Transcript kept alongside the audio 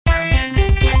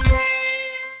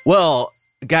Well,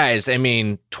 guys, I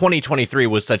mean, 2023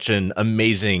 was such an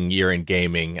amazing year in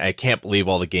gaming. I can't believe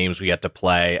all the games we got to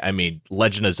play. I mean,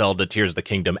 Legend of Zelda Tears of the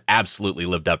Kingdom absolutely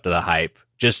lived up to the hype.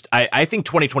 I think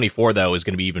 2024, though, is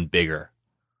going to be even bigger.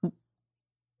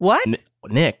 What?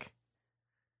 Nick.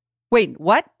 Wait,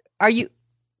 what? Are you...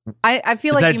 I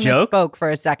feel like you misspoke for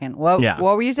a second. What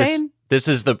were you saying? We're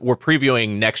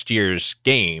previewing next year's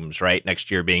games, right? Next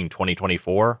year being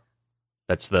 2024.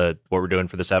 That's what we're doing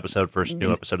for this episode, first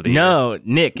new episode of the year. No,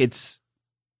 Nick, it's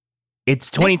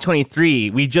 2023.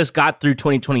 We just got through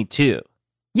 2022.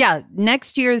 Yeah,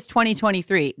 next year is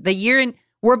 2023. The year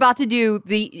we're about to do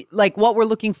what we're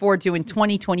looking forward to in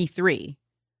 2023.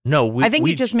 No, I think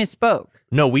you just misspoke.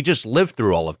 No, we just lived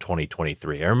through all of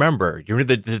 2023. I remember. You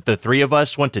remember the three of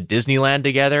us went to Disneyland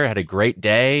together, had a great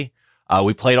day.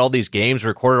 We played all these games,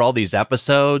 recorded all these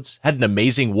episodes, had an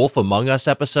amazing Wolf Among Us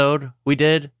episode we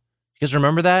did. You guys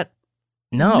remember that?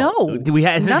 No. It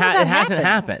hasn't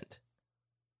happened.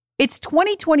 It's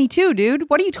 2022, dude.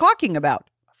 What are you talking about?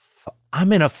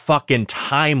 I'm in a fucking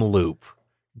time loop.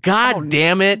 God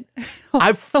damn it.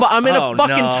 I'm in a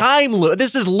fucking time loop.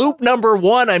 This is loop number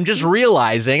 1. I'm just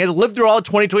realizing. I lived through all of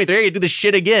 2023. I gotta do this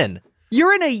shit again.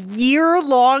 You're in a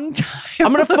year-long time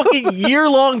I'm in a fucking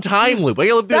year-long time loop. I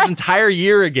gotta live through this entire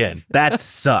year again. That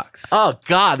sucks. Oh,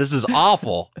 God, this is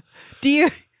awful.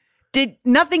 Did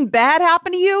nothing bad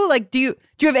happen to you? Like, do you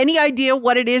have any idea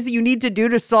what it is that you need to do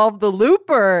to solve the loop,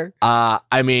 or?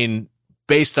 I mean,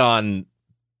 based on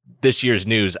this year's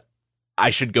news, I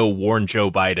should go warn Joe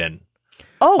Biden.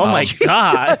 Oh my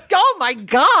God. Oh my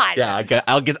God. Yeah,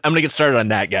 I'm gonna get started on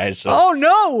that, guys. So oh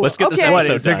no. Let's get this Okay. episode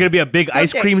What, is there done. going to be a big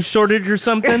ice cream shortage or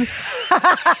something?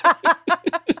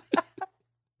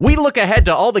 We look ahead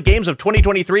to all the games of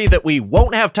 2023 that we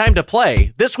won't have time to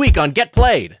play this week on Get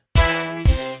Played.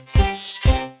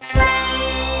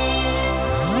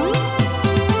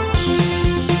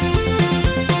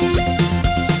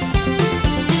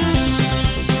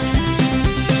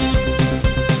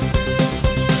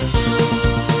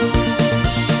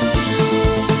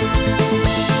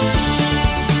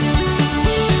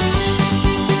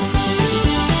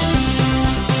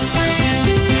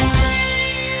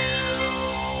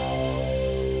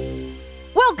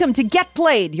 Welcome to Get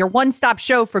Played, your one-stop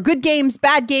show for good games,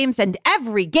 bad games, and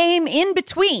every game in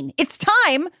between. It's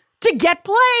time to get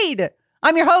played.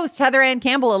 I'm your host, Heather Ann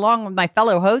Campbell, along with my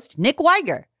fellow host, Nick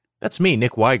Weiger. That's me,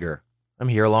 Nick Weiger. I'm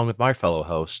here along with my fellow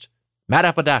host, Matt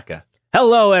Apodaca.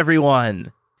 Hello,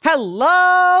 everyone.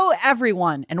 Hello,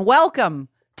 everyone, and welcome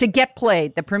to Get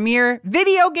Played, the premier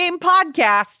video game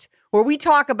podcast where we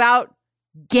talk about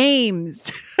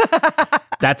games.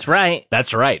 That's right.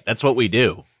 That's right. That's what we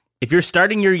do. If you're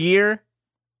starting your year,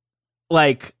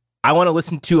 like, I want to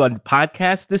listen to a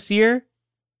podcast this year,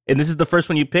 and this is the first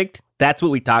one you picked, that's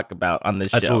what we talk about on this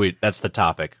show. That's the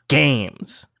topic.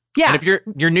 Games. Yeah. And if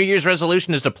your New Year's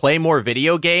resolution is to play more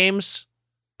video games,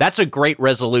 that's a great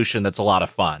resolution. That's a lot of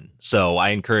fun. So I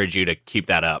encourage you to keep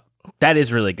that up. That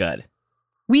is really good.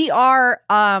 We are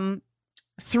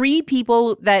 3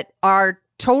 people that are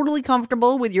totally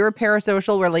comfortable with your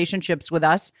parasocial relationships with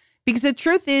us, because the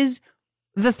truth is,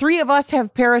 the 3 of us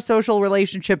have parasocial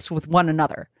relationships with one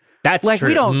another. That's like true.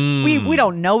 we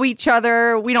don't know each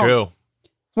other. True.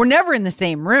 We're never in the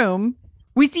same room.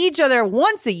 We see each other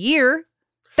once a year.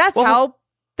 That's how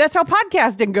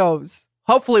podcasting goes.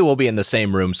 Hopefully we'll be in the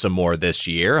same room some more this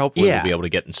year. Hopefully Yeah. we'll be able to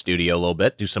get in studio a little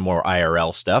bit, do some more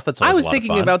IRL stuff. That's I always was a lot of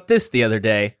thinking fun. about this the other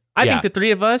day. I Yeah. think the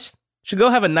 3 of us should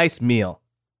go have a nice meal.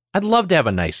 I'd love to have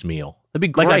a nice meal. That'd be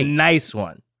great. Like a nice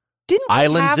one. Didn't we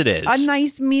Islands have it is. a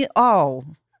nice meal? Oh,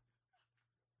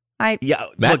 Yeah,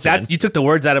 Matt's look, in. you took the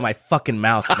words out of my fucking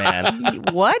mouth, man.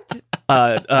 what?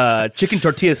 Chicken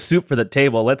tortilla soup for the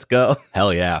table. Let's go.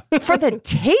 Hell yeah. For the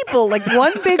table, like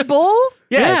one big bowl?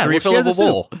 Yeah, it's a we'll share the refillable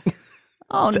bowl.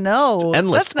 Oh no,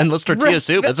 Endless tortilla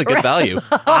soup. That's a good value.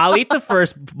 I'll eat the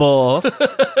first bowl.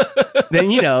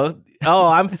 Then,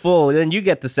 I'm full. Then you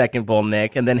get the second bowl,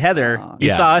 Nick. And then Heather, you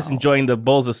Yeah. saw us enjoying the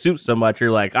bowls of soup so much.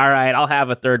 You're like, all right, I'll have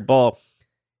a third bowl.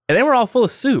 And then we're all full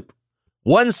of soup.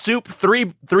 One soup,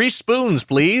 three spoons,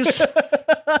 please.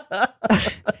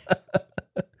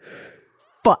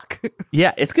 Fuck.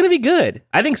 Yeah, it's going to be good.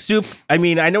 I think soup, I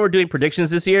know we're doing predictions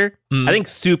this year. Mm. I think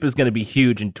soup is going to be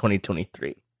huge in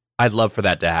 2023. I'd love for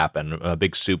that to happen. I'm a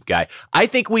big soup guy. I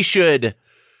think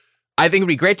it'd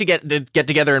be great to get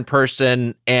together in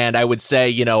person. And I would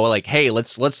say, hey,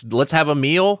 let's have a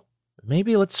meal.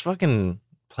 Maybe let's fucking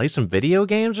play some video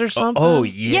games or something. Oh,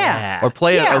 yeah. Or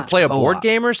play a Co-op. board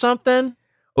game or something.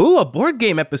 Ooh, a board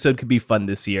game episode could be fun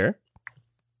this year.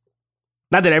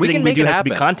 Not that everything we make do it has to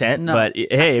be happen. content, No. but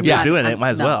hey, if Yeah, you're doing it,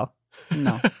 might as no. well.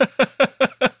 No.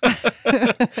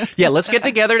 Yeah, let's get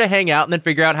together to hang out and then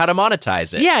figure out how to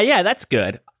monetize it. Yeah, that's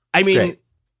good. I mean, Great.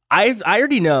 I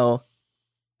already know,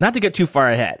 not to get too far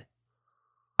ahead,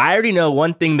 I already know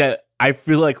one thing that I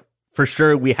feel like for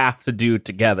sure we have to do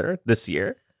together this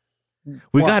year.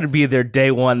 We What? got to be there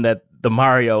day one that the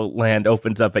Mario Land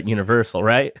opens up at Universal,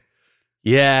 right?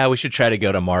 Yeah, we should try to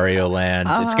go to Mario Land.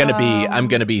 It's going to be, I'm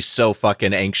going to be so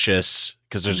fucking anxious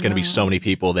because there's going to be so many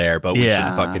people there, but we Yeah.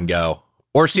 should fucking go.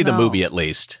 Or see the No. movie at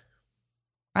least.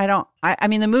 I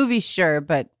mean, the movie's sure,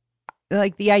 but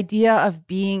like the idea of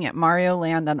being at Mario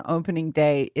Land on opening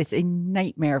day is a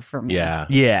nightmare for me. Yeah.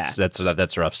 Yeah.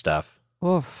 That's rough stuff.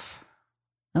 Oof.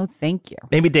 No, thank you.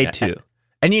 Maybe day two.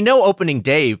 And you know, opening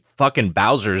day, fucking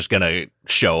Bowser's going to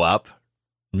show up,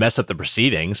 mess up the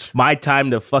proceedings. My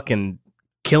time to fucking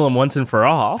kill him once and for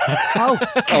all. Oh,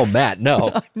 Oh, Matt,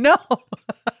 no. no.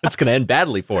 It's going to end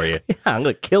badly for you. Yeah, I'm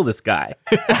going to kill this guy.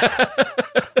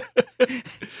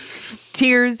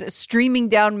 Tears streaming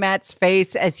down Matt's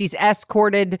face as he's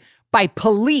escorted by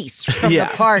police from Yeah.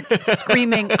 the park,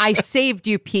 screaming, "I saved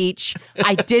you, Peach.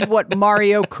 I did what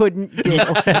Mario couldn't do."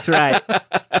 That's right.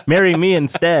 Marry me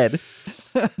instead.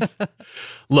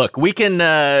 Look, we can.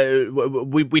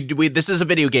 We this is a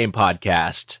video game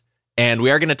podcast, and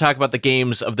we are going to talk about the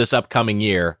games of this upcoming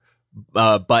year.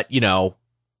 But you know,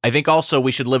 I think also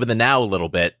we should live in the now a little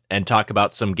bit and talk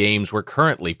about some games we're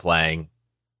currently playing.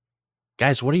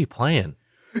 Guys, what are you playing?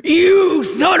 You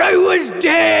thought I was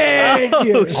dead!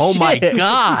 Oh my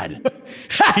God,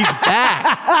 he's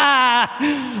back!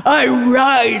 I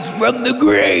rise from the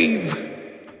grave!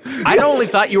 I not only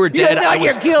thought you were You dead, thought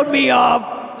you killed me off!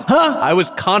 Huh? I was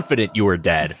confident you were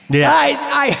dead. Yeah.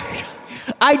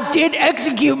 I did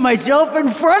execute myself in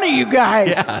front of you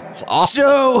guys! Yeah, it's awesome.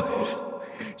 So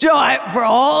for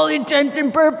all intents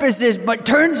and purposes, but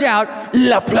turns out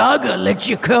La Plaga lets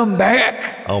you come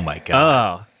back. Oh my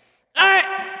God. Oh.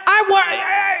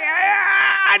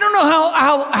 I don't know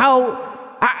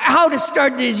how to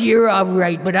start this year off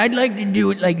right, but I'd like to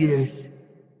do it like this.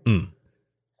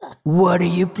 What are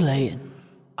you playing?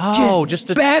 Oh, just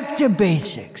a back to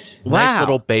basics. nice Wow.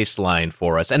 little baseline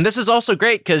for us. And this is also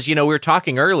great because, you know, we were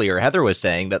talking earlier, Heather was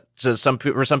saying that for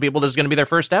some people, this is going to be their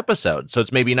first episode. So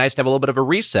it's maybe nice to have a little bit of a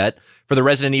reset for the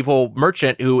Resident Evil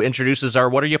merchant who introduces our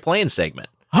What Are You Playing segment.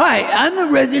 Hi, I'm the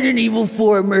Resident Evil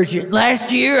 4 merchant.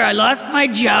 Last year, I lost my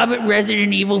job at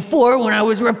Resident Evil 4 when I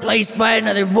was replaced by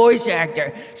another voice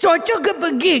actor. So I took up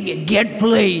a gig at Get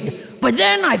Played. But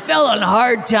then I fell on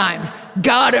hard times.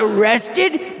 Got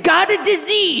arrested, got a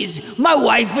disease. My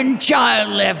wife and child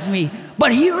left me.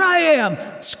 But here I am,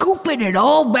 scooping it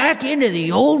all back into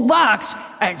the old box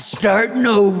and starting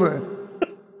over.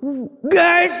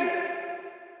 Guys,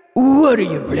 what are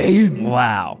you playing?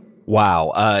 Wow.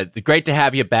 Wow. Great to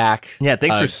have you back. Yeah,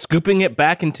 thanks for scooping it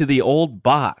back into the old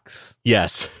box.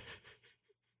 Yes.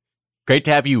 Great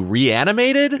to have you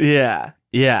reanimated. Yeah.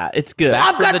 Yeah, it's good.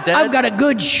 Back from the dead? I've got a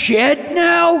good shed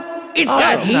now. It's got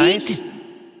that's heat. nice.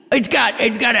 It's got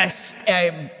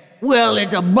well,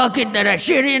 it's a bucket that I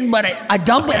shit in, but I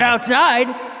dump it outside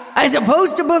as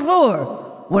opposed to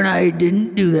before when I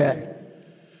didn't do that.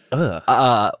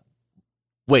 Ugh.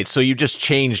 Wait, so you just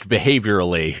changed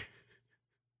behaviorally?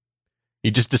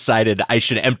 You just decided I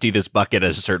should empty this bucket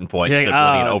at a certain point Yeah, instead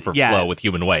of letting it overflow yeah. with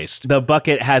human waste. The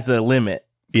bucket has a limit.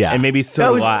 Yeah. And maybe so That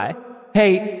do was- I.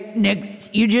 Hey,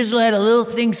 Nick, you just let a little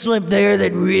thing slip there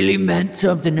that really meant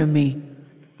something to me.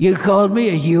 You called me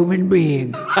a human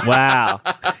being. Wow.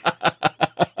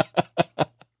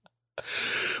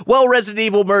 Well, Resident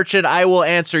Evil merchant, I will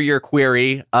answer your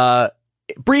query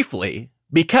briefly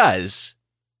because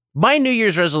my New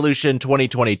Year's resolution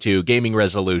 2022 gaming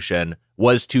resolution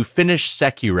was to finish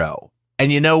Sekiro.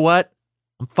 And you know what?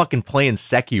 I'm fucking playing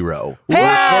Sekiro.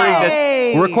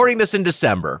 We're recording this in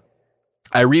December.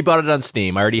 I rebought it on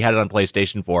Steam. I already had it on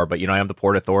PlayStation 4, but you know I am the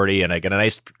port authority and I got a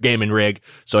nice gaming rig,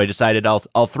 so I decided I'll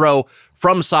throw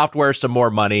From Software some more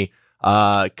money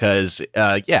because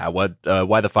why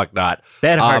the fuck not? They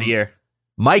had a hard year.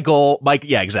 My goal,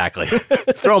 yeah, exactly.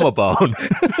 Throw him a bone.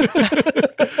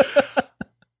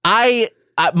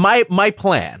 My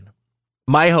plan,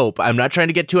 my hope. I'm not trying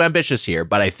to get too ambitious here,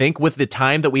 but I think with the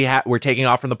time that we're taking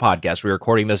off from the podcast, we're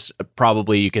recording this.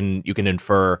 Probably you can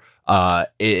infer.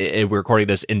 We're recording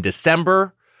this in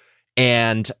December,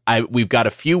 and we've got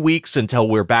a few weeks until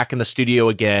we're back in the studio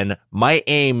again. My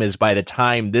aim is by the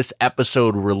time this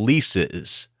episode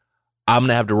releases, I'm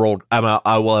gonna have to roll.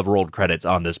 I will have rolled credits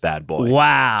on this bad boy.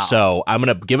 Wow. So I'm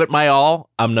gonna give it my all.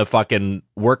 I'm gonna fucking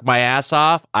work my ass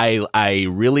off. I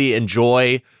really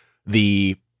enjoy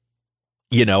the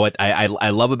you know, I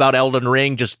love about Elden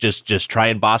Ring, just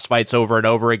trying boss fights over and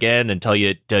over again until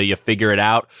you figure it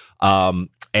out.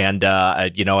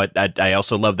 You know, I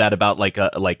also love that about like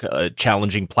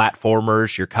challenging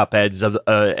platformers, your Cupheads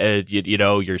of you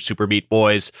know, your Super Meat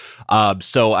Boys.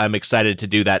 So I'm excited to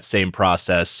do that same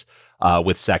process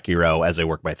with Sekiro as I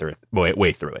work my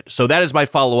way through it. So that is my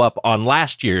follow up on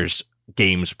last year's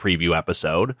games preview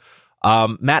episode.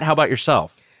 Matt, how about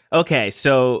yourself? Okay,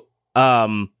 so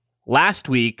last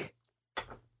week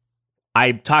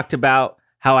I talked about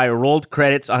how I rolled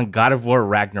credits on God of War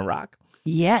Ragnarok.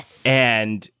 Yes.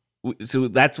 And so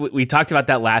that's what we talked about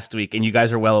that last week, and you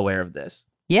guys are well aware of this.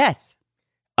 Yes.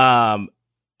 I'm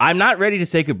not ready to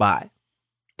say goodbye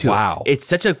to Wow. it. It's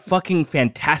such a fucking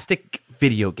fantastic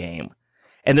video game.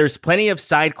 And there's plenty of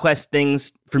side quest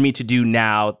things for me to do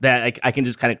now that I can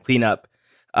just kind of clean up.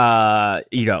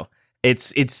 You know,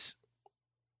 it's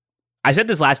I said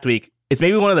this last week. It's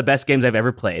maybe one of the best games I've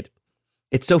ever played.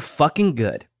 It's so fucking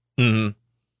good. Mm-hmm.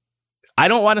 I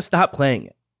don't want to stop playing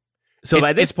it. So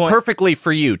by this it's point, perfectly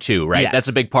for you too, right? Yes. That's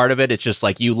a big part of it. It's just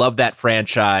like you love that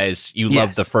franchise, you love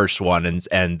Yes. the first one,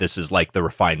 and this is like the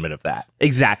refinement of that.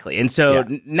 exactly. And so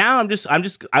now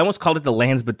I almost called it the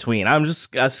lands between. I'm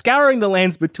just scouring the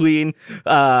lands between,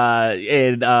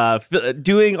 and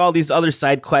doing all these other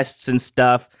side quests and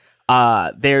stuff.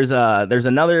 There's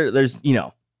you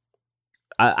know,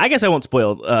 I guess I won't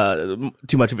spoil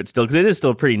too much of it still because it is still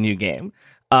a pretty new game.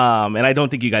 And I don't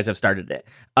think you guys have started it.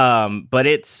 But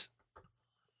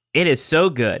it is so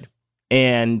good,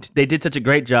 and they did such a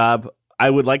great job. I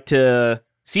would like to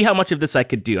see how much of this I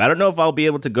could do. I don't know if I'll be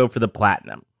able to go for the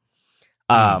platinum,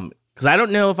 because I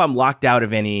don't know if I'm locked out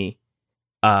of any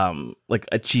like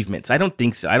achievements. I don't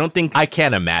think so. I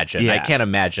can't imagine. Yeah. I can't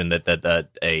imagine that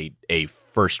a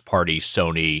first party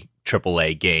Sony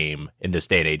AAA game in this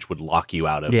day and age would lock you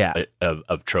out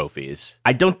of trophies.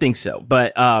 I don't think so.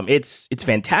 But it's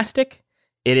fantastic.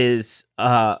 It is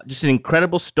just an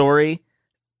incredible story.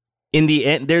 In the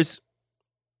end, it's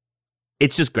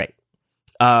just great.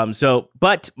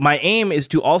 But my aim is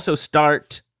to also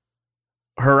start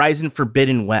Horizon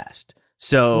Forbidden West.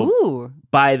 So Ooh.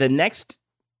 by the next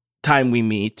time we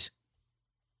meet,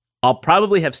 I'll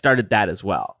probably have started that as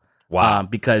well. Wow.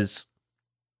 Because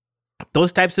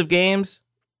those types of games,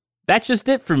 that's just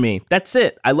it for me. That's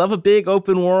it. I love a big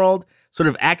open world sort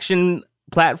of action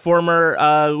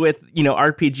platformer with, you know,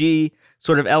 RPG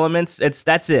sort of elements.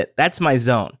 That's it. That's my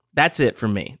zone. That's it for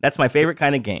me. That's my favorite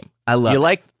kind of game. I love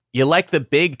it. You like the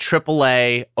big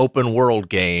AAA open world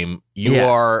game. You Yeah.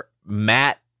 are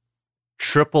Matt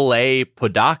AAA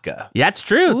Podaka. Yeah, that's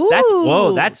true.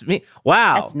 Ooh. That's me.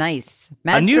 Wow. That's nice.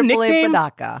 Matt new AAA nickname?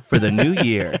 Podaka. For the new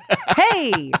year.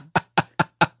 Hey.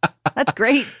 That's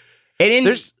great. And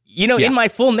There's- in my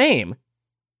full name,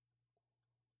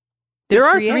 there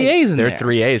are 3 A's in There there. are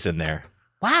 3 A's in there.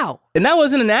 Wow. And that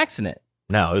wasn't an accident.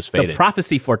 No, it was The faded.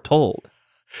 prophecy foretold.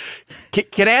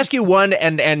 Can I ask you one,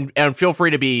 and feel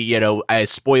free to be, you know, a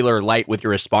spoiler light with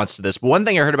your response to this. But one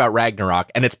thing I heard about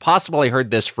Ragnarok, and it's possible I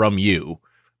heard this from you,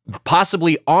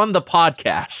 possibly on the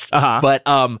podcast. Uh-huh. But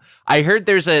I heard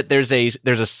there's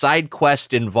a side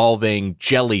quest involving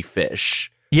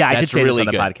jellyfish. Yeah, I did That's say really this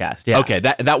on the good. podcast. Yeah. Okay,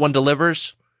 that one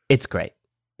delivers. It's great.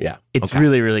 Yeah, It's okay.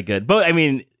 really, really good. But I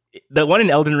mean, the one in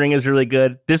Elden Ring is really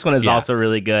good. This one is Yeah. also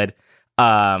really good.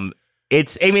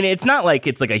 It's not like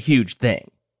it's like a huge thing.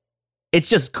 It's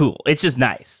just cool. It's just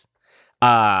nice.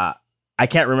 I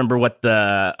can't remember what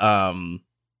the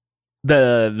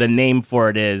name for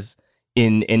it is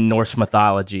in Norse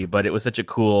mythology, but it was such a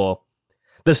cool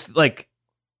what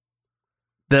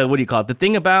do you call it? The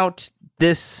thing about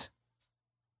this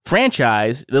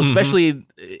franchise, especially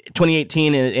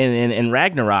 2018 and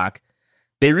Ragnarok,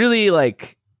 they really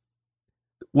like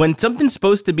when something's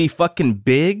supposed to be fucking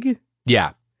big,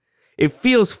 Yeah, it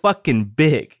feels fucking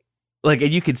big. Like,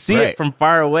 and you can see Right. it from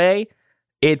far away.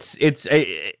 I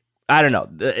don't know.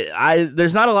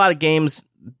 There's not a lot of games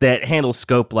that handle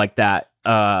scope like that.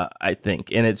 I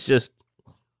think, and it's just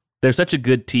they're such a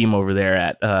good team over there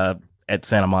at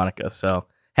Santa Monica. So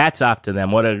hats off to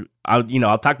them.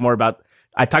 I talked more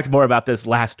about this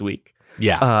last week.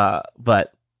 yeah.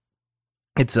 But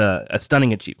it's a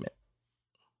stunning achievement.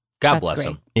 God That's bless great.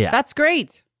 him. Yeah. That's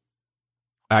great.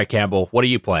 All right, Campbell, what are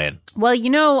you playing? Well,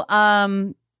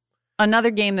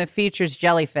 another game that features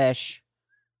jellyfish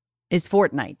is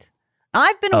Fortnite.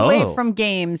 I've been away Oh. from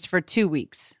games for 2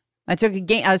 weeks. I took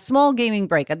a small gaming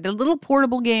break. I did a little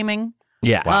portable gaming.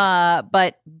 Yeah.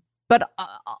 But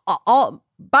all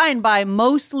by and by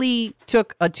mostly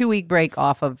took a 2-week break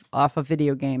off of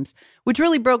video games, which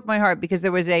really broke my heart because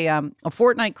there was a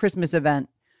Fortnite Christmas event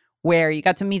where you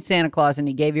got to meet Santa Claus and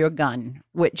he gave you a gun,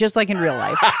 just like in real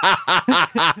life.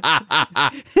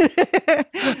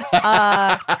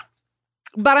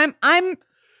 But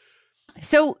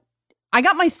so I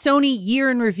got my Sony year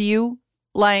in review,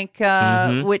 like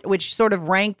which sort of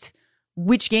ranked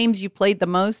which games you played the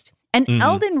most, and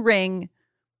Elden Ring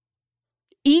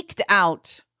eked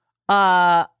out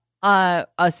a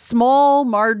small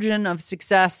margin of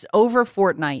success over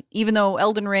Fortnite, even though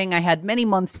Elden Ring I had many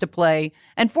months to play,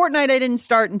 and Fortnite I didn't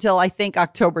start until I think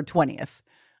October 20th.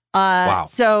 Wow.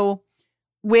 So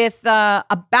with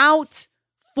about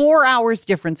 4 hours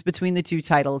difference between the two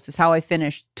titles is how I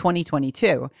finished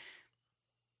 2022.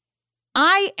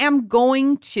 I am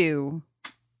going to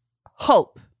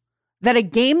hope that a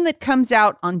game that comes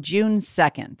out on June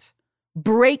 2nd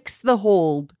breaks the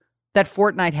hold that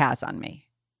Fortnite has on me.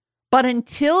 But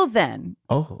until then,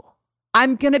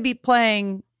 I'm going to be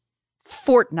playing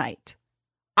Fortnite.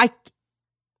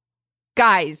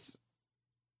 Guys,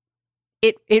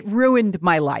 it ruined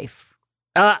my life.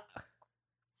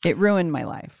 It ruined my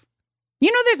life.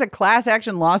 You know, there's a class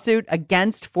action lawsuit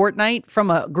against Fortnite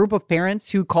from a group of parents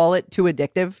who call it too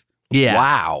addictive. Yeah.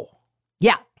 Wow.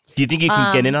 Yeah. Do you think you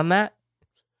can get in on that?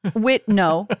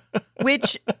 No.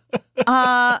 Which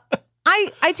I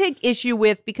take issue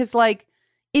with, because like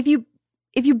if you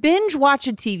binge watch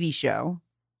a TV show,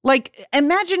 like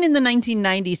imagine in the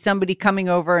 1990s somebody coming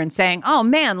over and saying, "Oh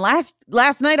man, last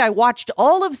night I watched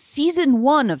all of season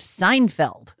 1 of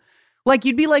Seinfeld." Like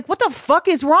you'd be like, "What the fuck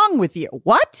is wrong with you?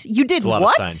 What? You did It's a lot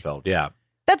what?" of Seinfeld, yeah.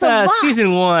 That's a lot. Season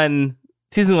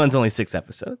 1's only 6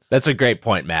 episodes. That's a great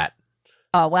point, Matt.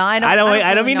 Oh well, I don't mean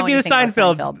really to know be the anything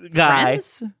about Seinfeld guy.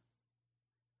 Friends?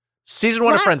 Season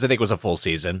 1 of Friends, I think, was a full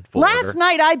season. Last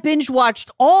night I binge watched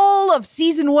all of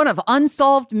season 1 of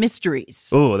Unsolved Mysteries.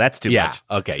 Oh, that's too Yeah, much.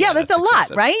 okay. Yeah, that's a lot,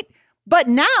 excessive. right? But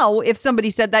now, if somebody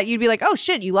said that, you'd be like, "Oh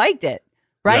shit, you liked it,"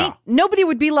 right? Yeah. Nobody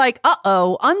would be like,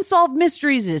 "Uh-oh, Unsolved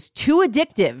Mysteries is too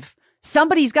addictive.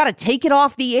 Somebody's got to take it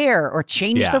off the air or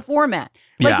change Yeah. the format."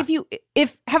 Like Yeah.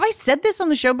 if have I said this on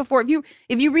the show before?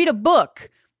 If you read a book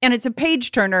and it's a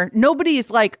page turner, nobody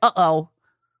is like, "Uh-oh,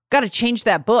 got to change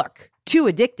that book. Too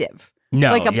addictive." No,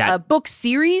 Like a book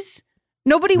series,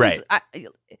 nobody was.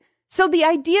 So the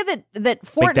idea that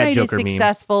Fortnite is Joker meme.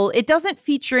 successful, it doesn't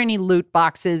feature any loot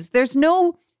boxes. There's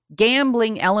no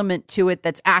gambling element to it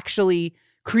that's actually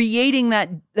creating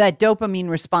that dopamine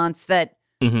response that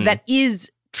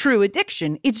is true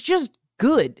addiction. It's just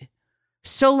good.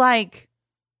 So like,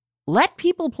 let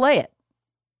people play it,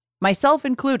 myself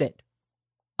included,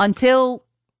 until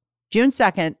June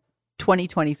 2nd,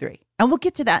 2023. And we'll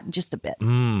get to that in just a bit.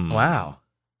 Wow.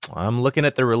 I'm looking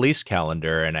at the release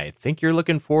calendar, and I think you're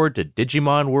looking forward to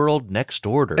Digimon World Next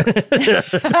Order.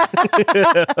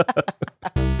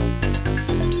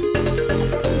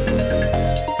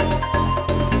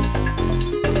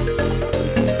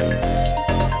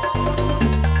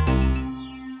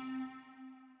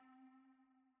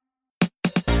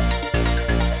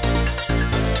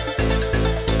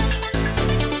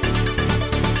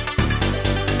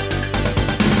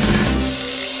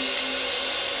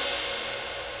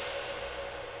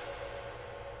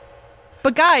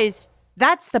 But guys,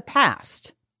 that's the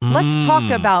past. Let's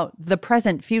talk about the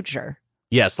present future.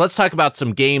 Yes, let's talk about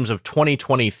some games of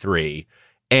 2023.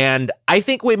 And I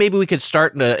think maybe we could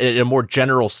start in a more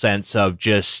general sense of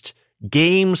just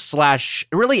games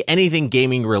 / really anything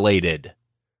gaming related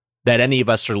that any of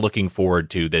us are looking forward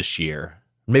to this year.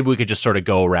 Maybe we could just sort of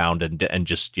go around and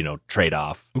just, trade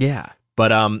off. Yeah.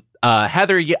 But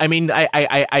Heather,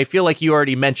 I feel like you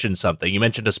already mentioned something. You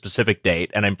mentioned a specific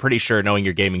date, and I'm pretty sure, knowing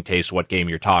your gaming taste, what game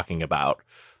you're talking about.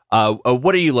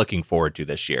 What are you looking forward to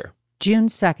this year? June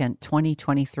 2nd,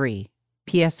 2023.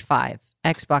 PS5,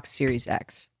 Xbox Series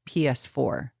X,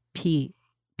 PS4,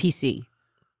 PC.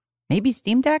 Maybe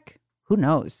Steam Deck? Who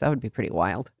knows? That would be pretty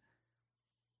wild.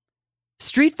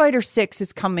 Street Fighter 6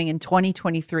 is coming in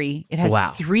 2023. It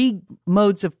has 3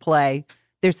 modes of play.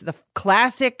 There's the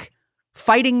classic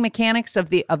fighting mechanics of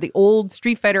the old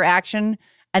Street Fighter action,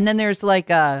 and then there's like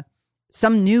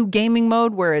some new gaming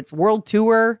mode where it's World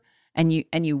Tour, and you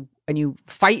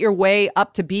fight your way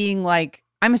up to being like,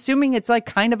 I'm assuming it's like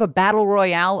kind of a battle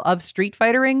royale of Street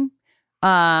Fightering.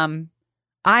 I'm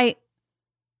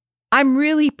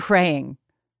really praying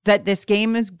that this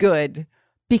game is good,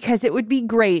 because it would be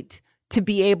great to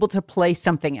be able to play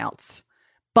something else.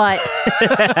 But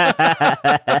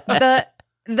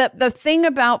the thing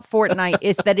about Fortnite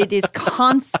is that it is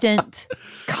constant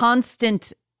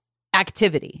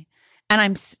activity. And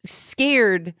I'm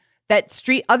scared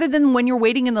that other than when you're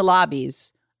waiting in the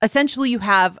lobbies, essentially you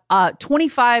have a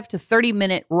 25 to 30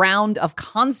 minute round of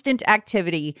constant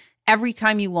activity every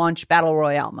time you launch Battle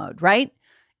Royale mode, right?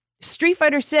 Street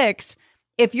Fighter 6,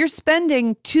 if you're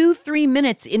spending 2-3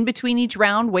 minutes in between each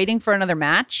round waiting for another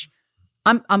match,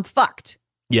 I'm fucked.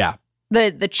 Yeah.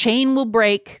 The chain will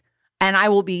break and I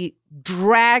will be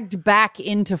dragged back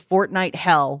into Fortnite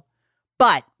hell.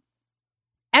 But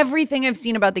everything I've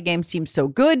seen about the game seems so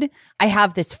good. I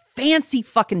have this fancy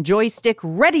fucking joystick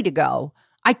ready to go.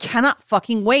 I cannot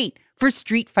fucking wait for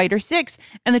Street Fighter 6.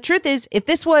 And the truth is, if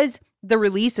this was the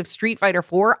release of Street Fighter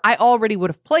 4, I already would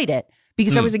have played it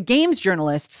because I was a games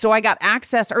journalist. So I got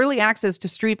early access to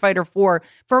Street Fighter 4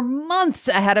 for months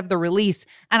ahead of the release.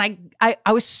 And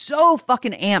I was so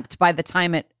fucking amped by the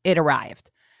time it arrived.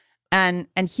 And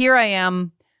here I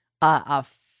am, a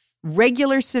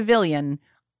regular civilian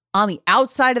on the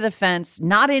outside of the fence,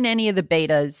 not in any of the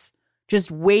betas,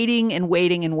 just waiting and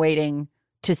waiting and waiting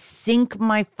to sink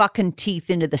my fucking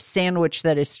teeth into the sandwich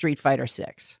that is Street Fighter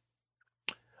 6.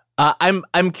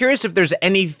 I'm curious if there's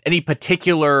any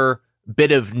particular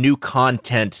bit of new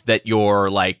content that you're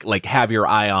like have your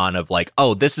eye on of like,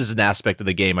 oh, this is an aspect of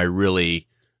the game I really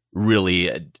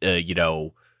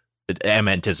am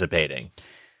anticipating.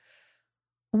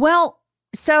 Well,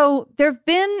 so there've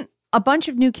been a bunch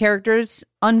of new characters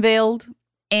unveiled,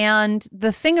 and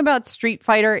the thing about Street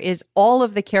Fighter is all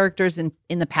of the characters in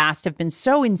the past have been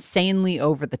so insanely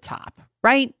over the top,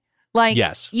 right? Like,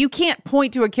 yes. You can't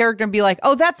point to a character and be like,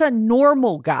 oh, that's a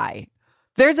normal guy.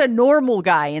 There's a normal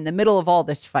guy in the middle of all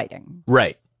this fighting.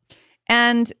 Right.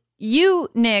 And you,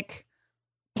 Nick,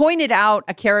 pointed out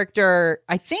a character,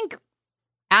 I think,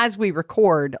 as we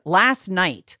record last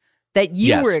night, that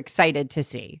you were excited to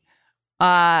see,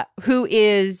 who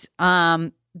is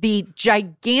the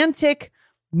gigantic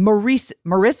Marisa?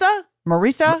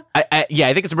 Yeah,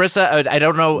 I think it's Marissa. I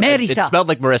don't know. Marisa. It's spelled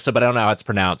like Marissa, but I don't know how it's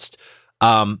pronounced.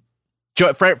 Friend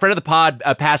of the pod,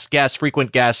 past guest,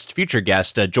 frequent guest, future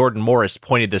guest, Jordan Morris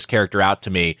pointed this character out to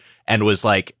me and was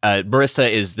like, Marissa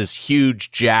is this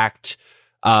huge, jacked,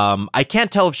 I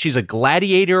can't tell if she's a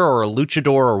gladiator or a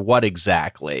luchador or what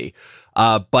exactly.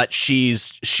 But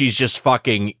she's just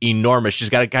fucking enormous. She's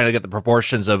got to kind of get the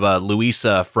proportions of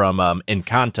Luisa from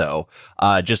Encanto.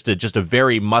 Just a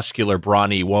very muscular,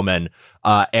 brawny woman.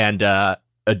 And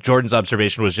Jordan's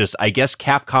observation was just, I guess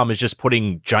Capcom is just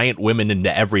putting giant women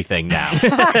into everything now.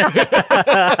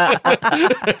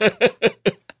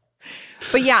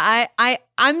 But yeah,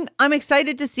 I'm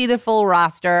excited to see the full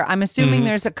roster. I'm assuming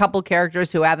there's a couple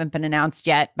characters who haven't been announced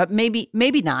yet, but maybe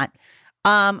not.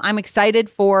 I'm excited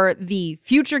for the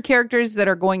future characters that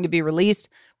are going to be released,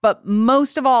 but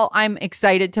most of all, I'm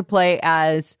excited to play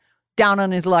as Down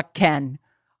on His Luck Ken,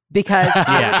 because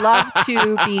I would love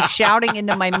to be shouting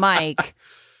into my mic,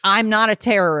 I'm not a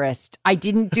terrorist. I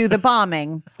didn't do the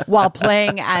bombing, while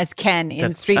playing as Ken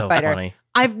in Street Fighter. Funny.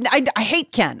 I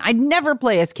hate Ken. I'd never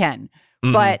play as Ken,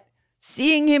 but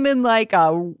seeing him in like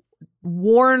a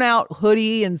worn out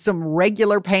hoodie and some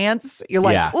regular pants, you're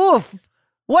like, oof.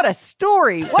 What a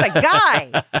story. What a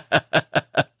guy.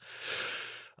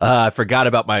 I forgot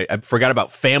about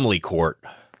Family Court.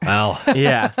 Well,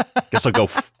 Yeah. guess I'll go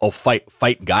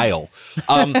fight Guile.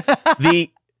 I'm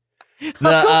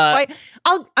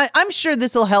sure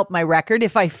this will help my record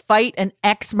if I fight an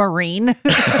ex-Marine.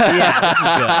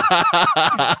 Yeah.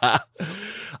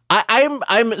 I'm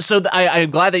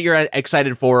glad that you're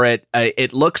excited for it.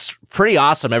 It looks pretty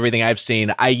awesome. Everything I've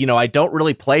seen. I don't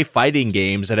really play fighting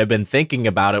games, and I've been thinking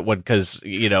about it because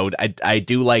I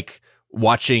do like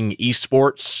watching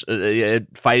esports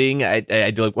fighting.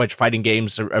 I do like watch fighting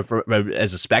games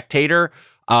as a spectator.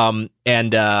 I've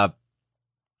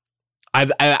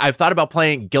thought about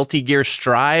playing Guilty Gear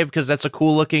Strive because that's a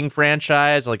cool looking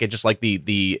franchise. Like I just like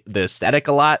the aesthetic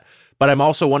a lot. But I'm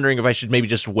also wondering if I should maybe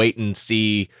just wait and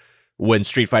see when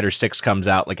Street Fighter 6 comes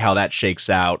out, like how that shakes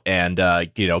out, and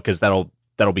because that'll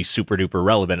be super duper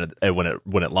relevant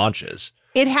when it launches.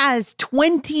 It has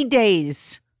 20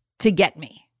 days to get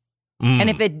me, and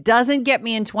if it doesn't get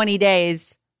me in 20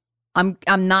 days, I'm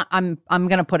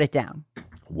gonna put it down.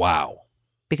 Wow.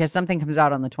 Because something comes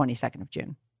out on the 22nd of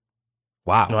June.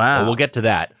 Wow. Well, we'll get to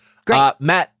that. Great.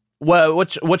 Matt,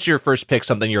 what's your first pick?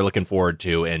 Something you're looking forward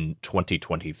to in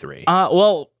 2023?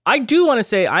 Well, I do want to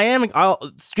say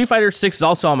Street Fighter 6 is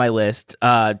also on my list.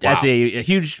 As a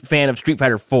huge fan of Street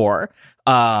Fighter 4,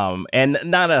 and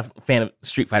not a fan of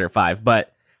Street Fighter 5,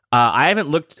 but I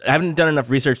haven't done enough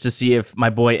research to see if my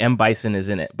boy M. Bison is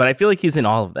in it, but I feel like he's in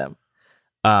all of them.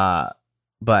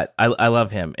 But I love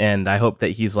him, and I hope that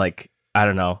he's like, I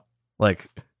don't know, like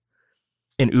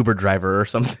an Uber driver or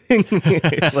something.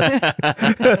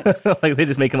 like they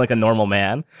just make him like a normal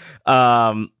man.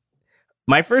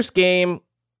 My first game,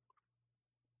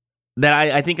 that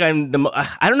I think I'm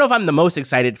I don't know if I'm the most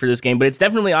excited for this game, but it's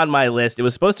definitely on my list. It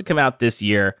was supposed to come out this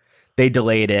year. They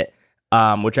delayed it,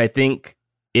 which I think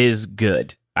is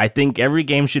good. I think every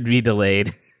game should be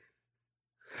delayed,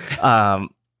 so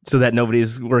that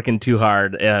nobody's working too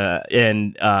hard,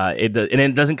 and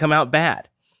it doesn't come out bad.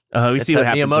 We It's see what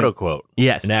that happens. Miyamoto quote.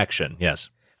 Yes. In action. Yes.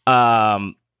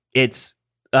 It's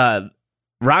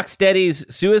Rocksteady's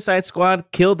Suicide Squad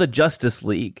Kill the Justice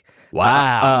League.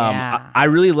 Wow. Yeah. I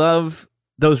really love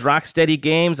those Rocksteady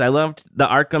games. I loved the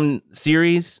Arkham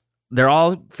series. They're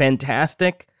all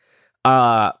fantastic.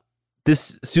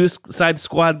 This Suicide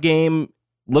Squad game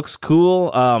looks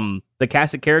cool. The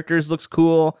cast of characters looks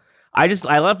cool. I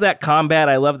love that combat.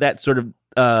 I love that sort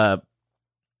of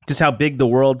just how big the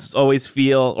worlds always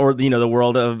feel, or the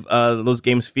world of those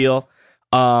games feel.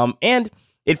 And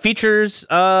it features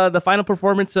the final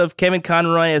performance of Kevin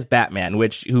Conroy as Batman,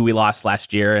 who we lost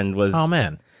last year and was Oh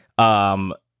man.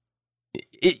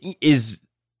 it is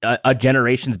a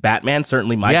generation's Batman,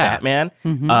 certainly my Yeah. Batman.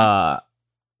 Mhm.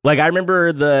 Like I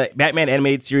remember the Batman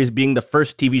animated series being the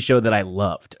first TV show that I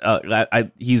loved.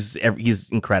 He's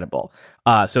incredible.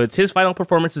 So it's his final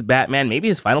performance as Batman, maybe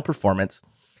his final performance.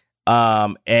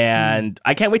 And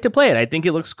I can't wait to play it. I think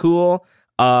it looks cool.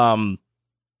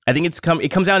 I think it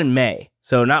comes out in May,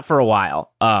 so not for a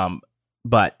while.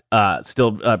 But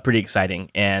still pretty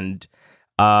exciting. And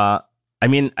I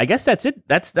mean, I guess that's it.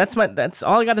 That's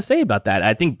all I got to say about that.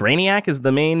 I think Brainiac is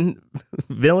the main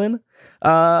villain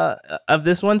of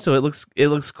this one, so it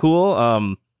looks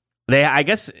cool. I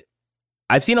guess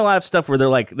I've seen a lot of stuff where they're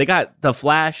like they got the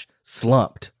Flash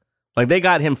slumped, like they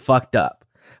got him fucked up.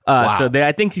 Wow. So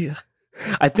I think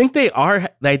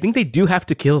they do have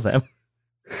to kill them,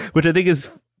 which I think is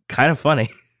kind of funny.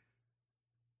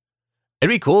 It'd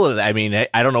be cool if, I mean,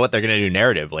 I don't know what they're going to do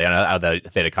narratively. I don't know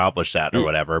if they'd accomplish that or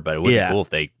whatever, but it would be cool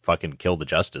if they fucking killed the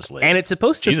Justice League. And it's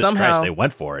supposed to Jesus somehow Christ, they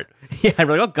went for it. Yeah, I'm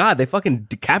like, oh god, they fucking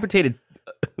decapitated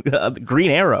Green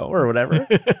Arrow or whatever.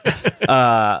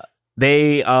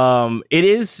 It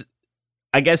is,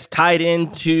 I guess, tied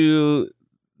into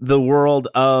the world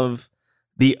of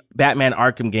the Batman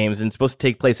Arkham games and it's supposed to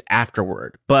take place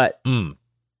afterward. But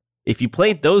if you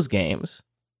played those games,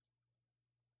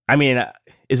 I mean,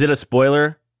 is it a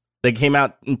spoiler? They came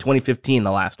out in 2015,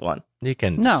 the last one. You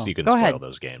can No, spoil go ahead.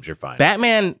 those games. You're fine.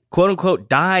 Batman, quote unquote,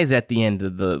 dies at the end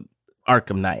of the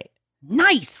Arkham Knight.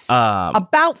 Nice. Um,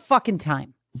 About fucking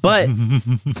time. But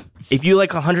if you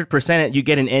like 100% it, you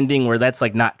get an ending where that's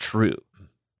like not true.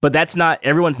 But that's not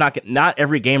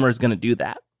every gamer is going to do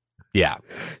that. Yeah.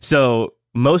 So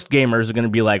most gamers are going to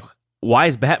be like, why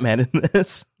is Batman in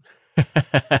this?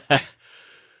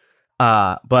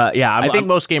 But yeah, I think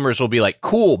most gamers will be like,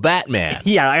 cool, Batman.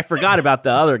 yeah, I forgot about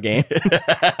the other game.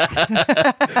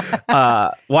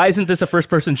 Why isn't this a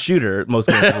first-person shooter? Most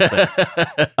gamers will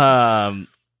say.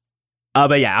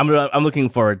 But yeah, I'm looking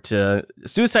forward to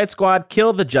Suicide Squad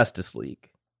Kill the Justice League.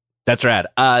 That's rad.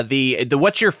 The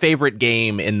what's your favorite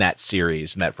game in that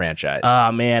series, in that franchise?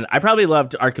 Man, I probably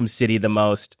loved Arkham City the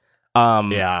most.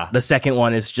 Yeah. The second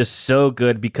one is just so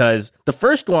good because the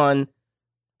first one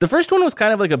was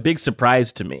kind of like a big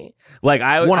surprise to me. Like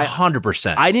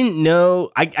 100%. I didn't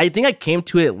know. I think I came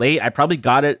to it late. I probably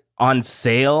got it on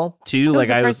sale too. That was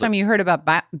Like the first time you heard about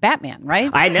Batman, right?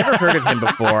 I had never heard of him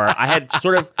before. I had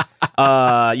sort of,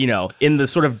 in the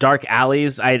sort of dark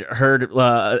alleys, I'd heard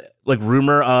like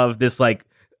rumor of this like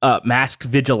masked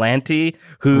vigilante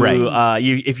who, Right.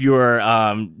 if you're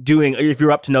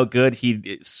up to no good,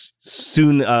 he'd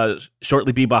soon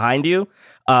shortly be behind you.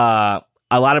 A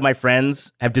lot of my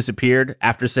friends have disappeared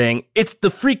after saying it's the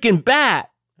freaking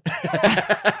bat.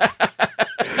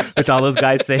 Which all those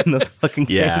guys say in those fucking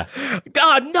games. Yeah.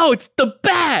 God, no, it's the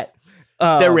bat.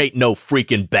 There ain't no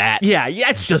freaking bat. Yeah,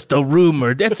 it's just a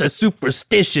rumor. That's a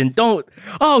superstition.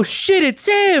 Oh shit, it's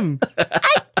him.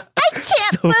 I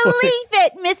can't believe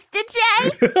it, Mr.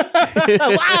 J.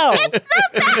 Wow.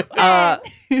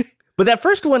 But that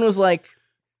first one was like,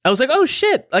 I was like, oh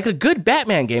shit, like a good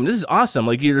Batman game. This is awesome.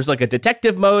 Like there's like a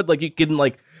detective mode. Like you can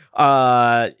like,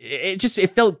 it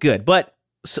felt good, but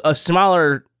a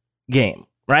smaller game,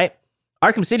 right?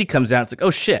 Arkham City comes out. It's like, oh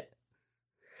shit.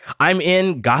 I'm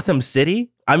in Gotham City.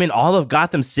 I'm in all of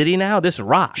Gotham City now. This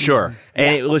rocks. Sure.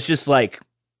 And it was just like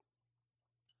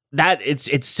that.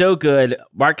 It's so good.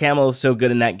 Mark Hamill is so good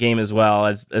in that game as well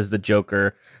as the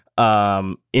Joker.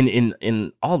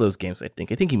 In all those games, I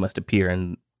think he must appear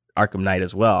in Arkham Knight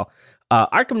as well.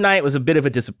 Arkham Knight was a bit of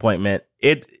a disappointment.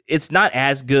 It's not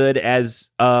as good as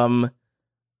Arkham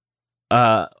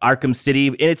City,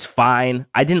 and it's fine.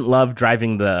 I didn't love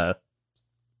driving the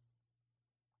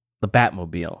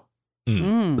Batmobile.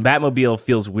 The Batmobile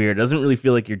feels weird. It doesn't really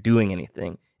feel like you're doing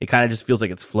anything. It kind of just feels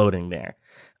like it's floating there.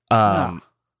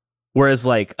 Whereas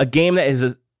like a game that is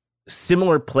a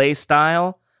similar play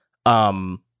style,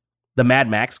 the Mad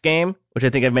Max game, which I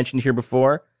think I've mentioned here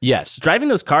before. Yes. Driving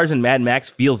those cars in Mad Max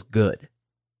feels good.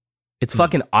 It's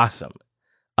fucking awesome.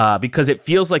 Because it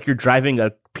feels like you're driving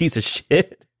a piece of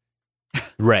shit.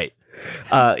 Right.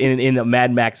 In a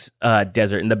Mad Max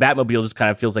desert. And the Batmobile just kind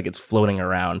of feels like it's floating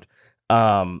around.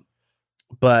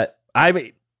 But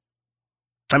I'm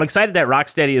excited that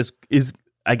Rocksteady is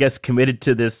I guess committed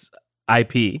to this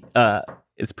IP.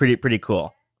 It's pretty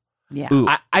cool. Yeah. Ooh.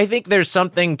 I think there's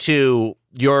something to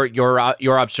your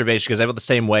observation, because I feel the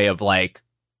same way of like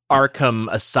Arkham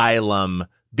Asylum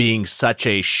being such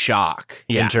a shock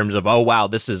in terms of, oh wow,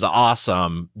 this is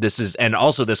awesome. And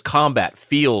also this combat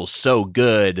feels so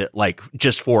good, like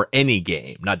just for any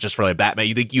game, not just for like Batman.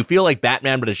 You feel like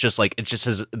Batman, but it just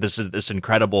has this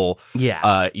incredible,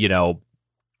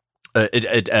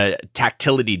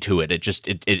 tactility to it.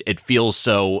 It feels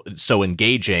so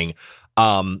engaging.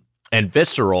 And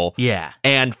visceral. Yeah.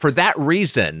 And for that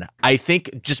reason, I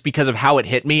think just because of how it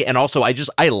hit me, and also I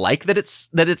like that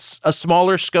it's a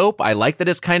smaller scope. I like that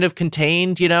it's kind of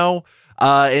contained, in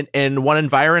one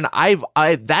environment.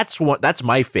 That's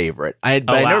my favorite. I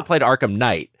never played Arkham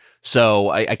Knight, so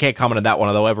I can't comment on that one,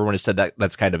 although everyone has said that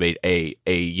that's kind of I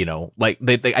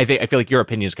feel like your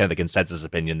opinion is kind of the consensus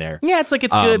opinion there. Yeah, it's like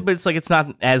it's good, but it's like it's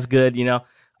not as good, Yeah.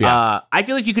 I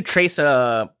feel like you could trace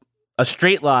a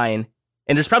straight line.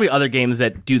 And there's probably other games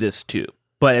that do this too.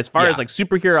 But as far as like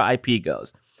superhero IP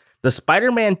goes, the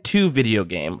Spider-Man 2 video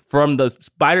game from the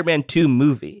Spider-Man 2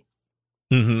 movie,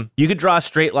 you could draw a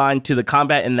straight line to the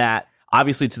combat in that,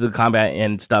 obviously to the combat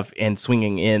and stuff and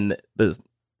swinging in the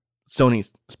Sony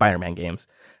Spider-Man games,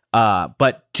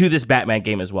 but to this Batman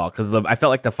game as well. Because I felt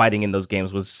like the fighting in those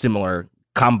games was similar,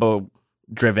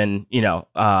 combo-driven,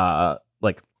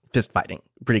 like fist fighting.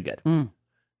 Pretty good.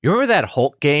 You remember that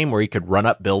Hulk game where you could run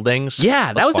up buildings?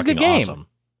 Yeah, that was a good game. Awesome.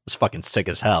 It was fucking sick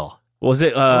as hell. Was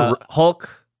it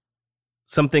Hulk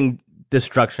something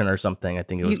destruction or something? I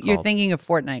think it was called. You're thinking of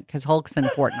Fortnite because Hulk's in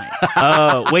Fortnite.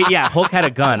 Oh, wait, yeah, Hulk had a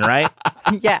gun, right?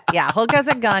 Yeah, Hulk has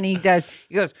a gun. He goes,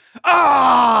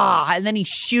 ah, and then he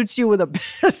shoots you with a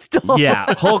pistol.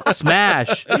 Yeah, Hulk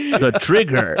smash the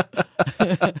trigger.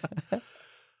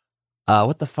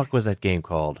 What the fuck was that game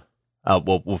called?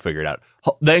 We'll figure it out.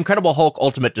 The Incredible Hulk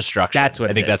Ultimate Destruction. That's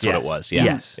what that's what it was. Yeah.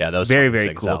 Yes. Yeah, that was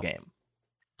very cool game.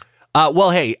 Well,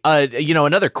 hey,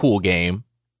 another cool game,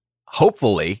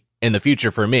 hopefully in the future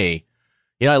for me.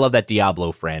 I love that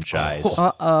Diablo franchise.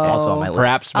 Also on my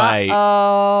list. Perhaps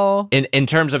in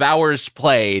terms of hours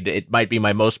played, it might be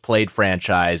my most played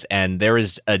franchise, and there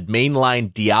is a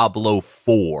mainline Diablo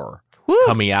 4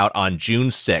 coming out on June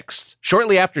 6th,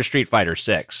 shortly after Street Fighter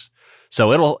 6.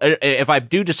 So if I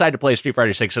do decide to play Street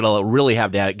Fighter 6, it'll really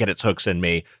have to get its hooks in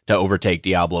me to overtake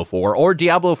Diablo 4, or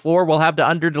Diablo 4 will have to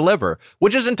underdeliver,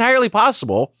 which is entirely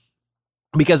possible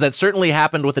because that certainly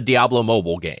happened with the Diablo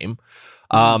mobile game.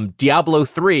 Diablo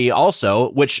 3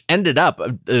 also, which ended up,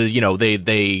 they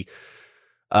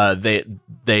updated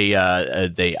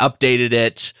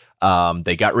it.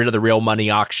 They got rid of the real money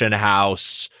auction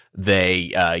house.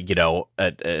 They,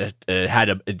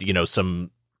 had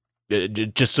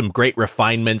some great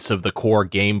refinements of the core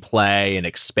gameplay and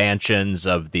expansions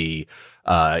of the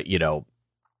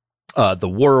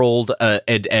world,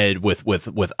 and with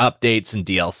updates and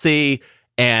DLC.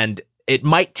 And it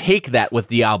might take that with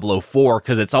Diablo 4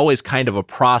 because it's always kind of a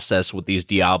process with these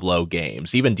Diablo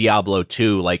games. Even Diablo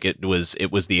 2, like it was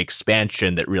the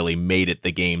expansion that really made it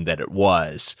the game that it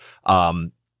was.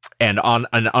 And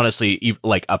honestly,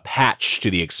 like a patch to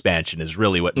the expansion is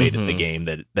really what made it the game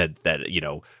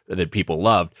that people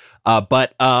loved. I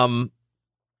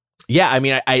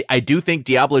do think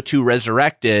Diablo 2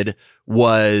 Resurrected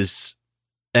was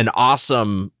an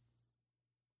awesome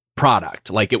product.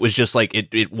 Like it was just like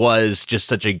it was just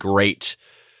such a great,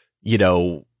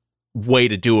 way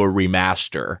to do a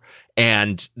remaster,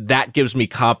 and that gives me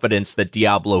confidence that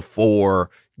Diablo 4,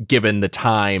 given the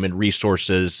time and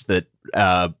resources that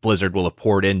Blizzard will have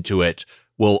poured into it,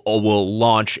 will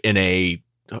launch in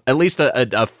at least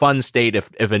a fun state,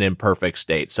 if an imperfect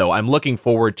state. So I'm looking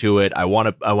forward to it. I want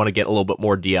to get a little bit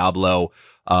more Diablo.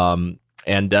 I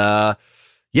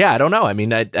don't know. I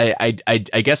mean,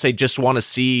 I guess I just want to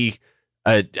see.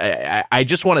 I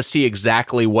just want to see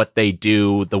exactly what they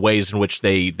do, the ways in which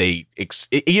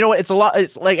it's a lot.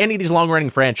 It's like any of these long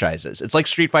running franchises. It's like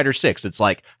Street Fighter 6. It's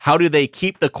like, how do they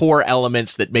keep the core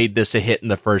elements that made this a hit in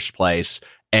the first place?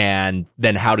 And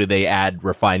then how do they add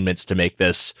refinements to make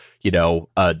this,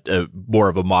 more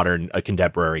of a modern,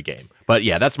 contemporary game? But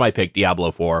yeah, that's my pick,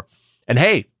 Diablo 4. And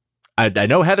hey, I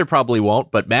know Heather probably won't,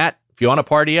 but Matt, if you want to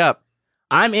party up,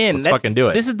 I'm in. Let's fucking do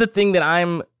it. This is the thing that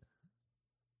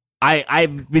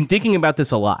I've been thinking about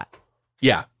this a lot.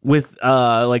 Yeah. With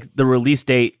like the release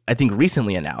date, I think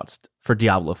recently announced for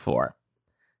Diablo 4.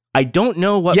 I don't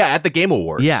know what. Yeah, at the Game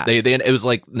Awards. Yeah. They it was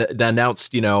like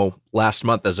announced, last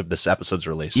month as of this episode's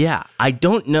release. Yeah, I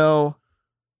don't know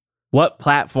what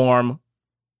platform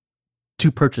to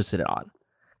purchase it on,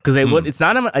 because it's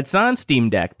not on Steam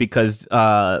Deck, because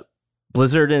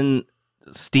Blizzard and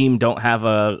Steam don't have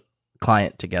a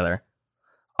client together.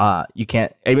 You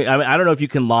can't. I mean, I don't know if you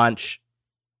can launch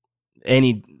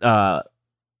any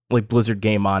like Blizzard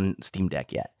game on Steam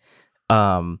Deck yet.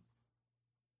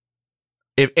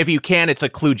 If you can, it's a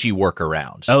kludgy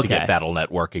workaround to get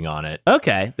Battle.net working on it.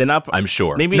 Okay, then I'm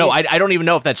sure. Maybe I don't even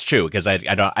know if that's true, because I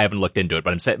haven't looked into it.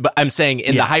 But I'm saying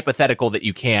in the hypothetical that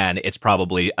you can, it's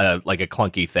probably like a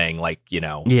clunky thing, like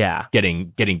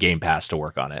getting Game Pass to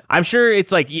work on it. I'm sure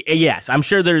it's like yes. I'm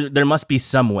sure there must be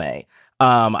some way.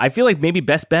 I feel like maybe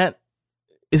best bet,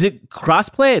 is it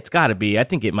crossplay? It's got to be. I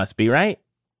think it must be, right?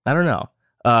 I don't know.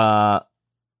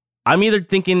 I'm either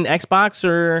thinking Xbox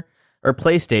or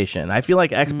PlayStation. I feel like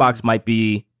Xbox might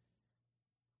be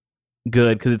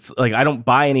good, because it's like I don't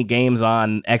buy any games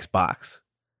on Xbox,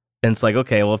 and it's like,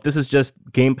 okay, well, if this is just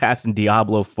Game Pass and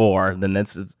Diablo 4, then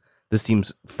this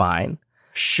seems fine.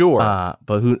 Sure,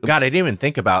 but who? God, I didn't even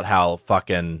think about how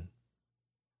fucking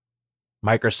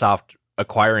Microsoft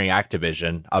acquiring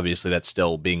Activision. Obviously, that's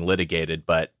still being litigated,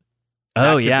 but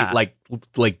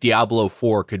like Diablo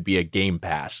 4 could be a Game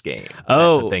Pass game.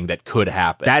 That's a thing that could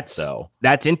happen.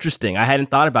 That's interesting. I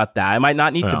hadn't thought about that. I might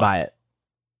not need to buy it.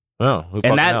 Oh, who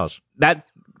fucking knows? That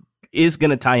is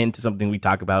going to tie into something we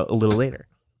talk about a little later.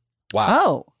 Wow.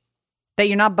 Oh, that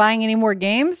you're not buying any more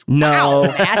games? No. Wow,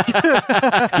 Matt.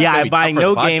 Yeah, I'm buying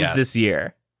no games this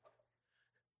year.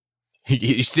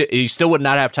 You still would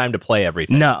not have time to play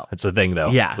everything. No. That's the thing, though.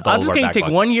 Yeah. I'm just going to take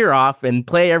 1 year off and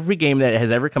play every game that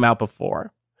has ever come out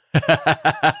before.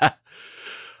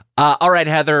 All right,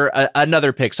 Heather,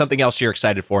 another pick, something else you're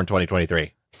excited for in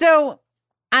 2023. So,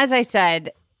 as I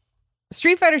said,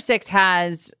 Street Fighter 6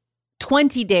 has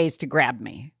 20 days to grab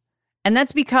me. And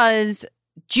that's because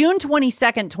June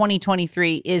 22nd,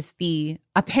 2023 is the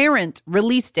apparent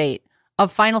release date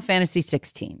of Final Fantasy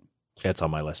 16. It's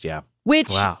on my list, yeah. Which,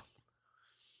 wow.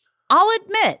 I'll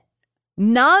admit,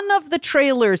 none of the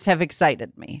trailers have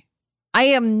excited me. I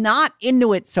am not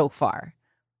into it so far,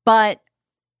 but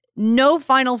no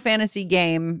Final Fantasy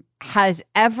game has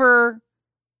ever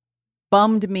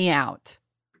bummed me out.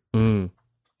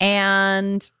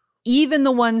 And even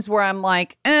the ones where I'm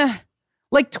like,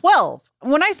 like 12.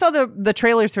 When I saw the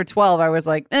trailers for 12, I was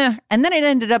like, and then it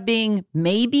ended up being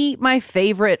maybe my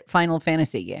favorite Final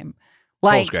Fantasy game.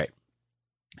 Like, 12's great.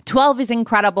 12 is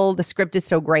incredible. The script is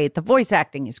so great. The voice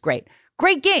acting is great.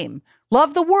 Great game.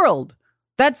 Love the world.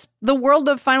 That's the world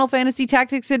of Final Fantasy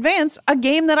Tactics Advance, a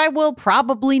game that I will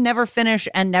probably never finish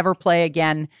and never play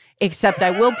again, except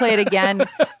I will play it again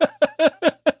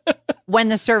when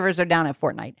the servers are down at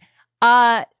Fortnite.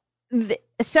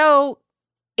 So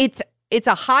it's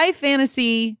a high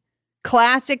fantasy,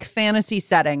 classic fantasy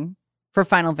setting for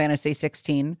Final Fantasy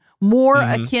 16, more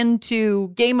akin to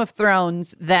Game of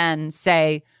Thrones than,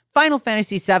 say, Final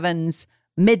Fantasy VII's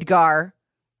Midgar,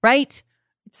 right?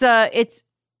 It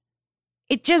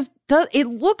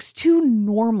looks too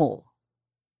normal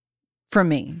for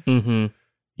me. Mm-hmm.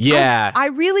 Yeah. I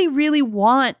really, really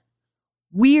want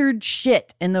weird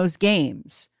shit in those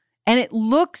games. And it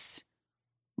looks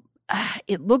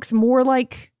more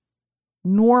like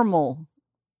normal.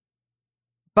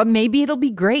 But maybe it'll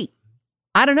be great.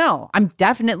 I don't know. I'm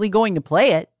definitely going to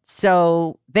play it.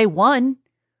 So they won.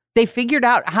 They figured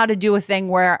out how to do a thing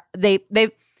where they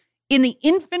in the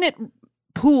infinite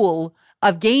pool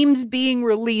of games being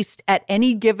released at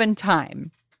any given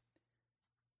time,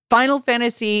 Final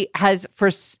Fantasy has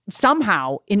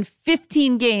somehow in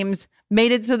 15 games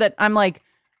made it so that I'm like,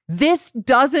 this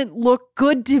doesn't look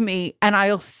good to me and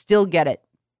I'll still get it.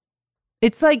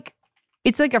 It's like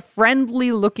a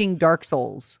friendly looking Dark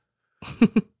Souls.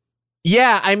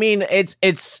 Yeah, I mean,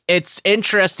 it's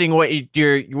interesting what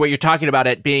you're talking about,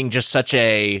 it being just such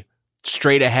a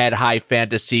straight ahead high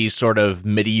fantasy sort of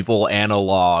medieval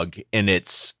analog in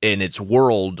its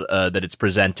world that it's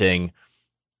presenting,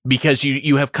 because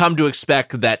you have come to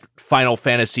expect that Final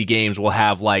Fantasy games will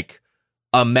have like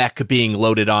a mech being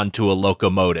loaded onto a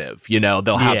locomotive.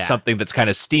 They'll have something that's kind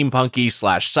of steampunky /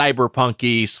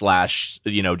 cyberpunky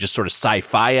 / just sort of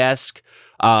sci-fi-esque.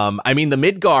 I mean, the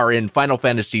Midgar in Final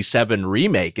Fantasy VII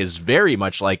Remake is very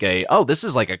much like this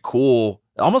is like a cool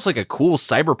almost like a cool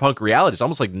cyberpunk reality. It's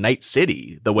almost like Night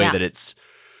City, the way that it's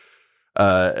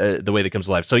the way that comes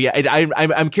alive. So yeah,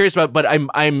 I'm curious about, but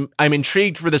I'm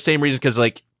intrigued for the same reason, because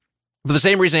like for the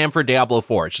same reason I am for Diablo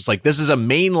 4. It's just like, this is a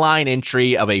mainline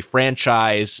entry of a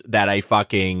franchise that I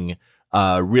fucking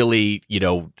really, you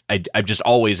know, I'm just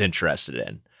always interested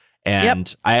in,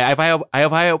 and I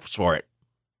have high hopes for it.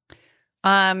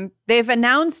 They've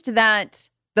announced that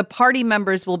the party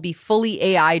members will be fully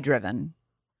AI driven,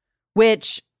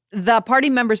 which the party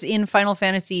members in Final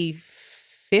Fantasy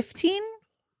 15?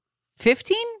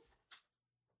 15?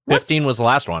 15 was the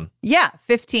last one. Yeah,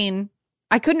 15.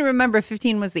 I couldn't remember if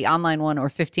 15 was the online one or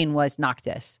 15 was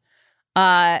Noctis.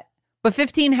 But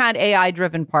 15 had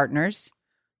AI-driven partners.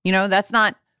 You know, that's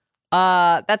not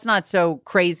so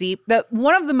crazy. But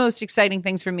one of the most exciting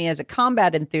things for me as a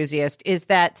combat enthusiast is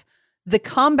that the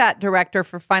combat director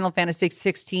for Final Fantasy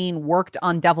 16 worked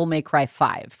on Devil May Cry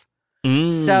 5.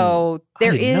 So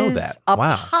there is a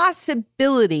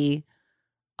possibility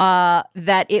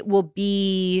that it will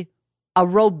be a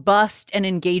robust and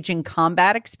engaging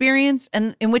combat experience,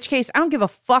 and in which case I don't give a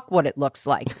fuck what it looks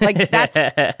like. Like, that's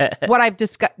what I've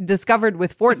discovered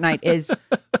with Fortnite is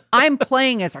I'm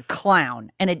playing as a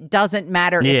clown, and it doesn't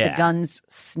matter if the guns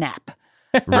snap.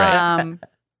 Right.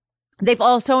 They've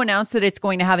also announced that it's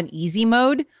going to have an easy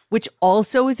mode, which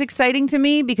also is exciting to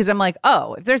me, because I'm like,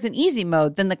 oh, if there's an easy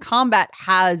mode, then the combat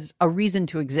has a reason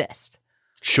to exist.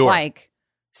 Sure. Like,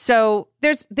 so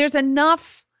there's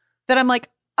enough that I'm like,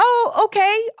 oh,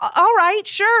 okay, all right,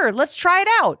 sure, let's try it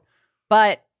out.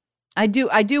 But I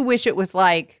do wish it was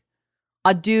like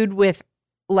a dude with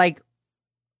like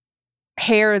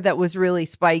hair that was really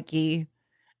spiky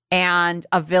and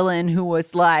a villain who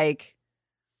was like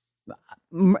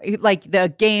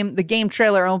the game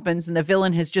trailer opens and the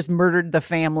villain has just murdered the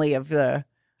family of the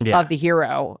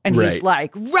hero, and he's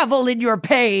like, revel in your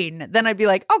pain. Then I'd be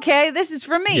like, okay, this is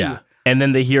for me. Yeah. And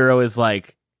then the hero is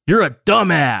like, you're a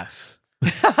dumbass.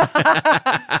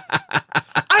 I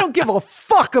don't give a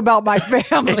fuck about my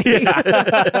family.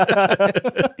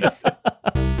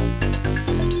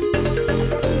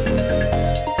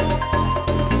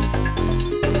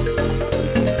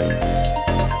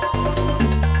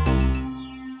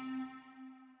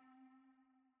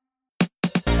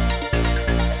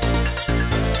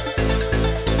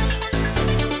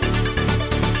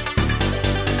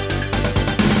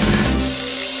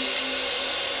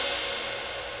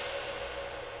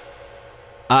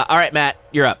 All right, Matt,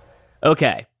 you're up.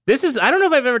 Okay. This is, I don't know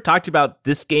if I've ever talked about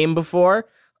this game before,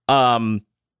 but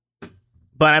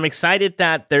I'm excited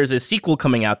that there's a sequel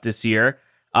coming out this year.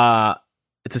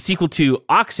 It's a sequel to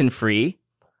Oxenfree,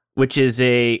 which is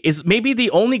maybe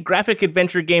the only graphic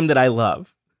adventure game that I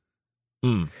love.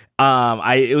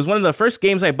 It was one of the first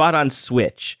games I bought on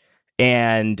Switch,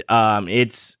 and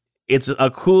it's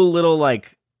a cool little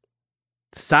like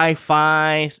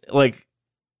sci-fi like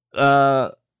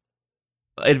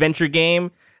adventure game,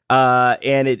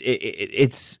 and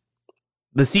it's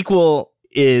the sequel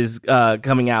is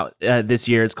coming out this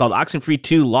year. It's called Oxenfree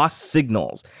 2: Lost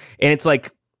Signals, and it's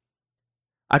like,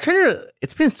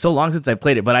 it's been so long since I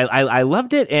played it, but I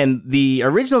loved it. And the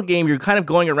original game, you're kind of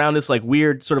going around this like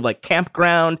weird sort of like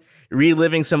campground,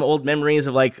 reliving some old memories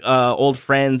of like old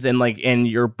friends and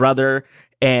your brother,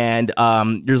 and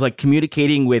you're like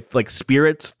communicating with like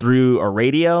spirits through a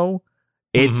radio.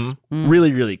 It's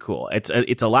really, really cool. It's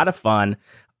a lot of fun.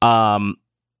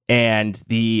 And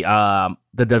the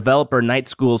developer Night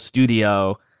School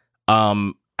Studio,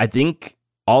 I think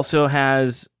also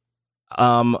has,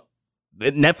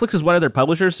 Netflix is one of their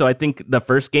publishers. So I think the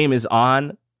first game is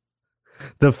on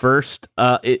the first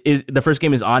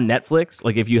game is on Netflix.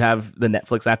 Like if you have the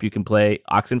Netflix app, you can play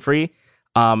Oxenfree.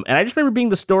 And I just remember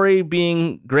the story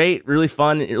being great, really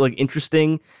fun, like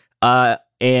interesting.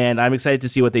 And I'm excited to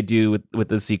see what they do with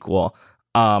the sequel.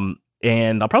 And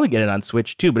I'll probably get it on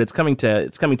Switch too, but it's coming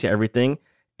to everything.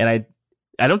 And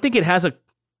I don't think it has a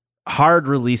hard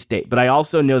release date, but I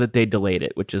also know that they delayed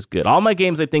it, which is good. All my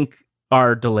games I think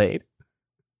are delayed,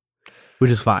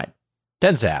 which is fine.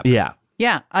 Tends to happen. Yeah.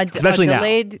 Yeah. Especially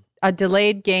a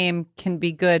delayed game can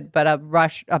be good, but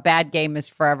a bad game is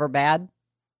forever bad.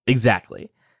 Exactly.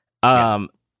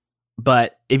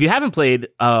 But if you haven't played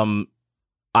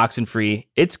Oxenfree,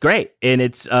 it's great, and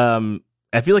it's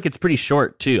I feel like it's pretty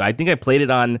short too. I think I played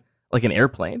it on like an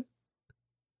airplane.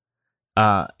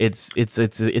 It's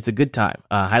a good time.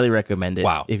 Highly recommend it.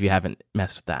 Wow. If you haven't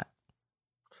messed with that.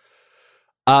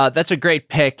 That's a great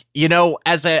pick. You know,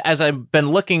 as I've been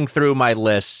looking through my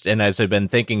list, and as I've been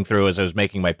thinking through as I was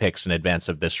making my picks in advance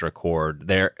of this record,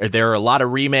 there are a lot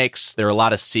of remakes, there are a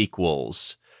lot of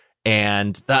sequels,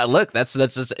 And look,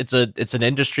 it's an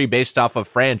industry based off of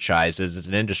franchises. It's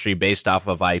an industry based off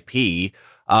of IP.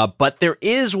 But there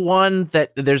is one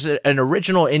there's an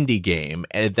original indie game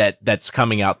that's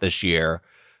coming out this year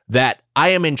that I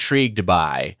am intrigued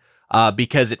by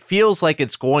because it feels like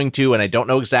it's going to, and I don't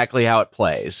know exactly how it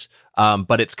plays,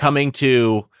 but it's coming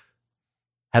to.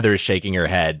 Heather is shaking her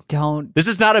head. Don't. This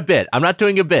is not a bit. I'm not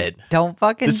doing a bit. Don't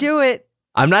fucking do it.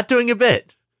 I'm not doing a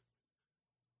bit.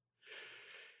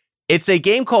 It's a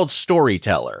game called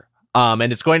Storyteller, and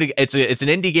it's an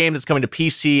indie game that's coming to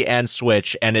PC and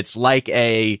Switch, and it's like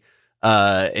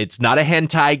it's not a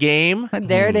hentai game.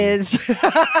 There it is.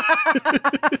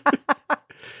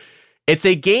 It's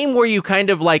a game where you kind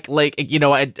of like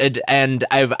and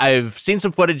I've seen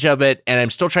some footage of it, and I'm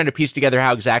still trying to piece together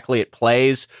how exactly it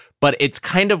plays, but it's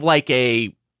kind of like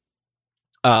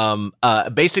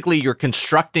basically you're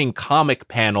constructing comic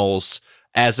panels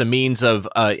as a means of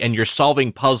and you're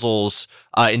solving puzzles,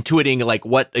 intuiting like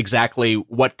what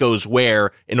goes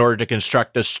where in order to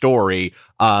construct a story,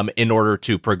 in order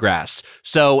to progress.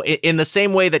 So in the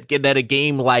same way that a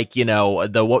game like,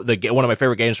 one of my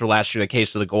favorite games from last year, The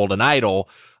Case of the Golden Idol,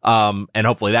 and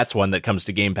hopefully that's one that comes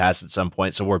to Game Pass at some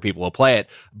point, so where people will play it.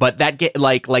 But that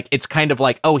it's kind of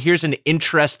like, oh, here's an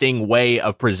interesting way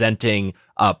of presenting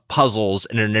puzzles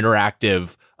in an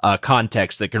interactive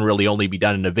context that can really only be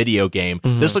done in a video game.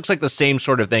 Mm-hmm. This looks like the same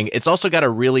sort of thing. It's also got a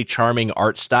really charming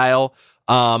art style.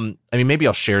 Maybe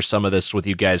I'll share some of this with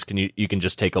you guys. You can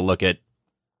just take a look at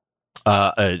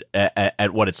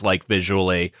what it's like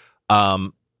visually.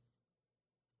 So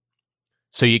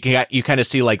you kind of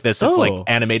see like this. It's like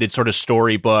animated sort of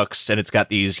storybooks, and it's got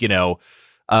these,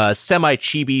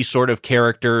 semi-chibi sort of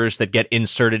characters that get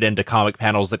inserted into comic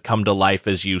panels that come to life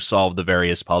as you solve the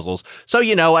various puzzles. So,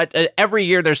 every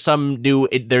year there's some new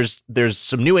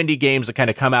indie games that kind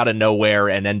of come out of nowhere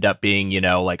and end up being,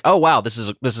 like, oh, wow, this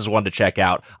is one to check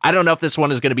out. I don't know if this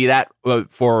one is going to be that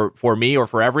for me or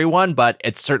for everyone, but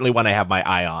it's certainly one I have my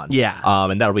eye on. Yeah.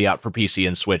 And that'll be out for PC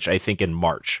and Switch, I think, in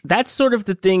March. That's sort of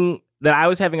the thing that I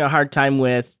was having a hard time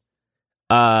with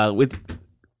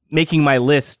making my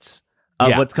lists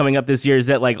of what's coming up this year, is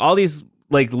that like all these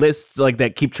like lists like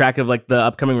that keep track of like the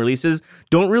upcoming releases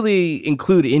don't really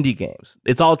include indie games.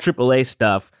 It's all AAA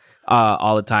stuff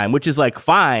all the time, which is like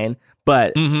fine,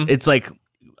 but it's like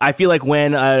I feel like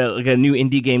when a new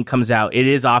indie game comes out, it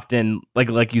is often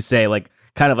like you say, like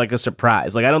kind of like a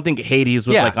surprise. Like I don't think Hades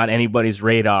was like on anybody's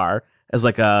radar as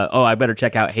like I better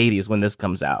check out Hades when this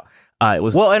comes out. It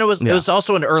was it was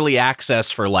also an early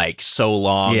access for like so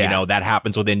long. Yeah. That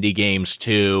happens with indie games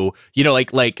too. I don't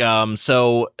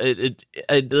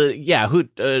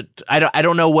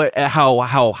know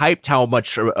how hyped, how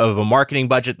much of a marketing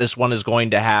budget this one is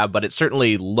going to have, but it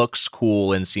certainly looks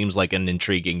cool and seems like an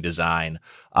intriguing design.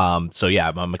 I'm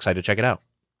excited to check it out.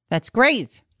 That's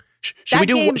great. Should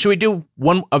we do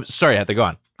one? Sorry, I have to go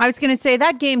on. I was going to say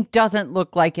that game doesn't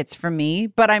look like it's for me,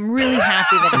 but I'm really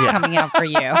happy that it's coming out for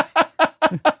you.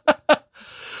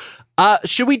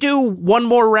 Should we do one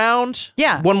more round?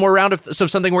 Yeah. One more round of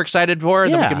something we're excited for,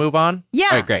 and then we can move on? Yeah.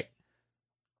 All right, great.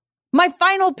 My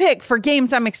final pick for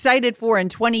games I'm excited for in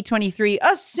 2023,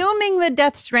 assuming the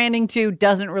Death Stranding 2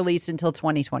 doesn't release until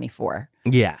 2024.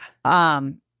 Yeah.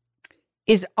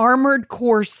 Is Armored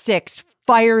Core 6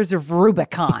 Fires of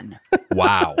Rubicon.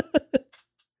 Wow.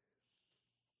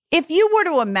 If you were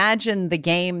to imagine the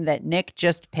game that Nick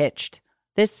just pitched,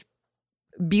 this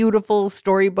beautiful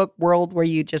storybook world where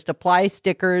you just apply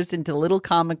stickers into little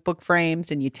comic book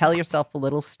frames and you tell yourself a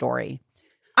little story.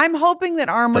 I'm hoping that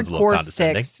Armored Core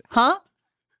 6, huh?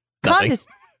 Nothing.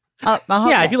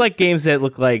 Yeah, if you like games that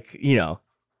look like, if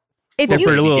they're you,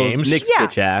 for a little games. Nick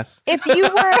Stitch ass. If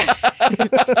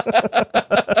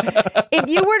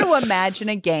you were to imagine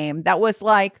a game that was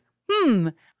like,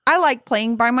 I like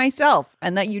playing by myself,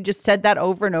 and that you just said that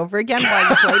over and over again while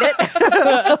you played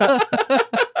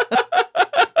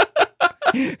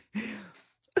it,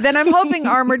 then I'm hoping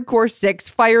Armored Core 6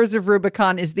 Fires of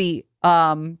Rubicon is the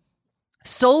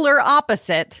solar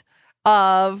opposite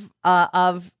of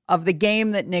the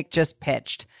game that Nick just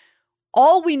pitched.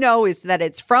 All we know is that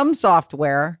it's from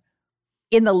Software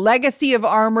in the legacy of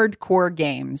Armored Core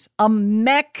games, a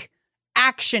mech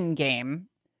action game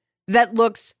that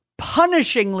looks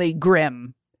punishingly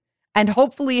grim and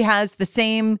hopefully has the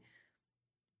same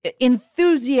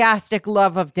enthusiastic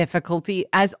love of difficulty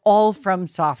as all From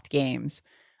Soft games.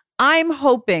 I'm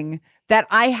hoping that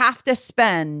I have to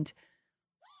spend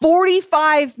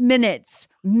 45 minutes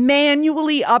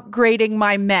manually upgrading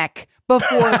my mech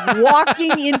before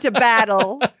walking into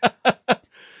battle,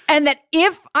 and that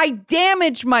if I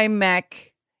damage my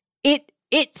mech, it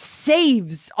it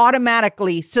saves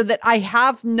automatically so that I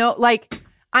have no, like,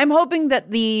 I'm hoping that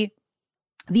the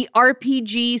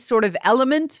RPG sort of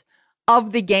element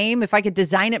of the game, if I could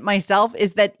design it myself,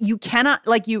 is that you cannot,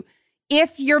 like,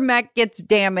 if your mech gets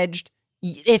damaged,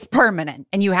 it's permanent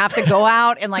and you have to go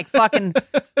out and like fucking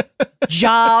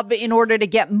job in order to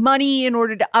get money in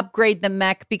order to upgrade the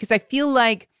mech, because I feel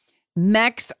like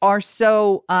mechs are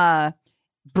so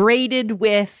braided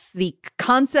with the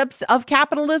concepts of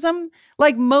capitalism.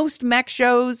 Like most mech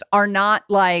shows are not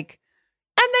like,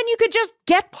 and then you could just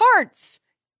get parts.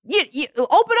 You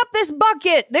open up this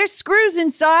bucket, there's screws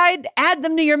inside, add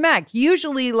them to your mech.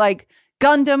 Usually like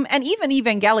Gundam and even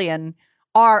Evangelion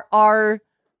are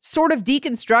sort of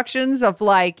deconstructions of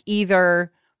like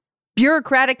either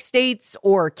bureaucratic states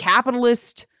or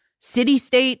capitalist city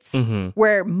states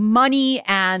where money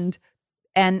and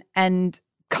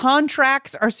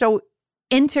contracts are so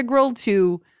integral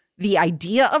to the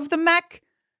idea of the mech.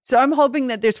 So I'm hoping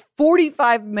that there's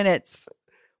 45 minutes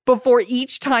before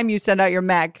each time you send out your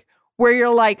mech where you're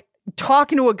like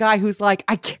talking to a guy who's like,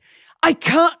 I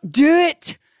can't do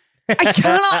it. I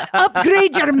cannot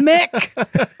upgrade your mech.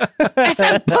 It's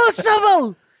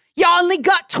impossible. You only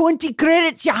got 20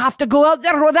 credits. You have to go out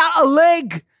there without a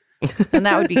leg. And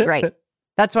that would be great.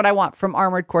 That's what I want from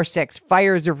Armored Core 6,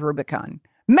 Fires of Rubicon.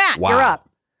 Matt, Wow. you're up.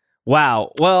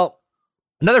 Wow. Well,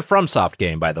 Another FromSoft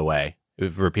game, by the way,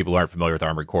 for people who aren't familiar with the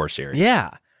Armored Core series.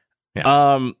 yeah.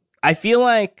 I feel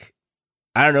like,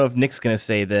 I don't know if Nick's going to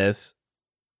say this,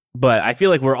 but I feel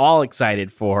like we're all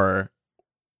excited for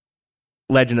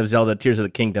Legend of Zelda Tears of the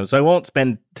Kingdom. So I won't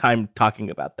spend time talking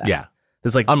about that. Yeah,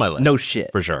 It's like on my list. no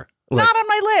shit. For sure. Like, Not on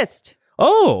my list.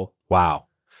 oh, Wow.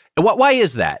 And why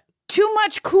is that? Too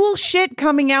much cool shit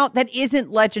coming out that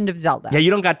isn't Legend of Zelda. yeah, you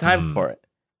don't got time for it.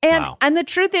 And Wow. and the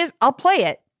truth is, I'll play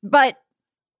it, but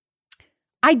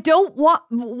I don't want.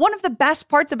 One of the best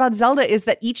parts about Zelda is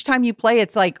that each time you play,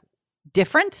 it's like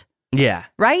different, Yeah.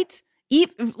 right?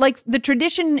 Like the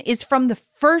tradition is from the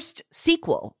first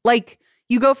sequel. Like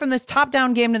you go from this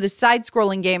top-down game to this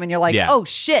side-scrolling game, and you're like, Yeah. oh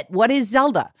shit, what is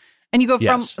Zelda? And you go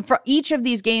Yes. from each of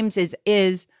these games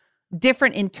is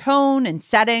different in tone and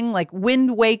setting. Like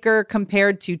Wind Waker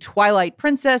compared to Twilight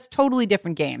Princess, totally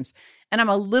different games. And I'm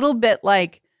a little bit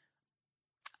like,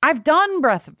 I've done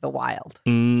Breath of the Wild.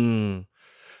 Mm.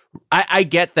 I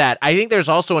get that. I think there's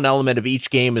also an element of each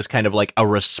game is kind of like a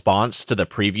response to the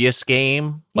previous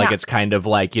game. Like Yeah. it's kind of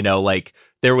like, like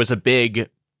there was a big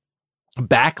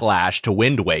backlash to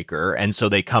Wind Waker, and so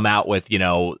they come out with,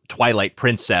 Twilight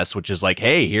Princess, which is like,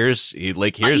 hey, here's actually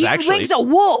Link's a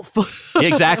wolf.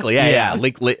 exactly. Yeah. Yeah.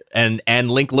 Link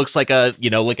and Link looks like a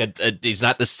he's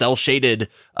not the cell shaded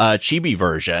chibi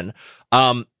version.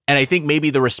 And I think maybe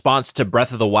the response to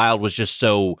Breath of the Wild was just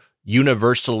so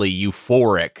universally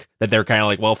euphoric that they're kind of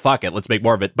like, well, fuck it, let's make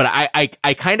more of it. But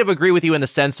I kind of agree with you in the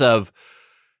sense of,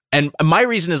 and my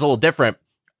reason is a little different.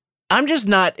 I'm just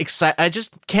not excited. I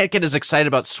just can't get as excited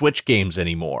about Switch games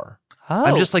anymore. Oh.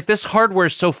 I'm just like, this hardware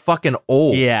is so fucking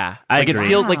old. Yeah. I Like agree. it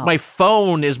feels like Wow. my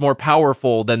phone is more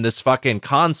powerful than this fucking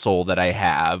console that I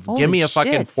have. Holy Give me a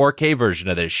fucking shit. 4K version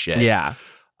of this shit. Yeah.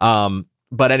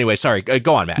 But anyway, sorry.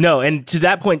 Go on, Matt. No, and to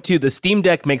that point too, the Steam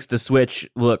Deck makes the Switch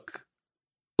look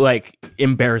like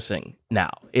embarrassing now.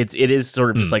 It is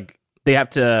sort of just like they have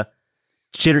to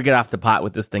shit or get off the pot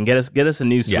with this thing. Get us a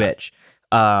new Yeah. Switch.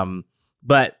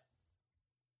 But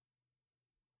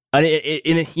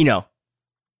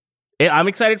I'm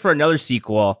excited for another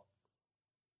sequel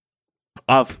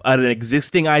of an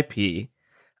existing IP.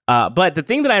 But the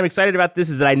thing that I'm excited about this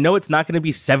is that I know it's not going to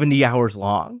be 70 hours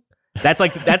long. That's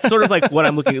sort of like what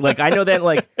I'm looking like. I know that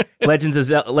like Legend of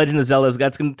Zelda,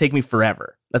 that's going to take me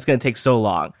forever. That's going to take so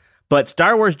long. But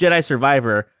Star Wars Jedi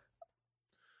Survivor,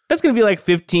 that's going to be like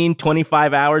 15,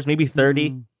 25 hours, maybe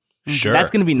 30. Sure. That's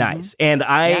going to be nice. And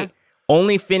I Yeah.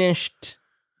 only finished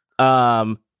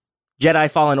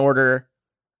Jedi Fallen Order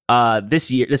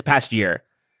this past year.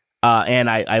 And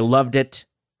I loved it.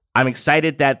 I'm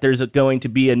excited that there's going to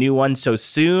be a new one so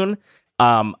soon.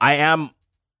 I am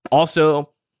also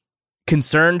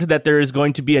concerned that there is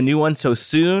going to be a new one so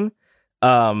soon.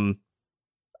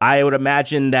 I would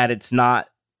imagine that it's not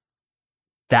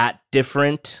that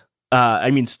different.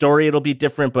 Story it'll be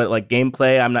different, but like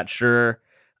gameplay, I'm not sure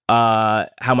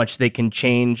how much they can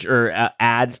change or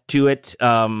add to it.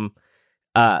 I'm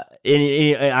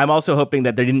also hoping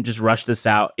that they didn't just rush this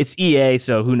out. It's EA,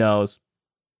 so who knows?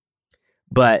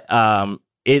 But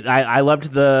I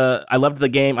loved the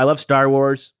game. I love Star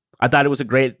Wars. I thought it was a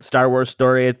great Star Wars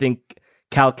story. I think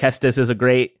Cal Kestis is a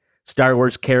great Star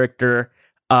Wars character.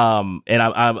 And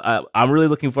I'm really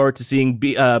looking forward to seeing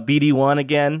BD1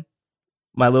 again,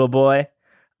 my little boy.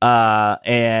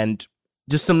 and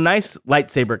just some nice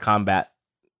lightsaber combat.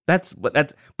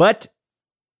 But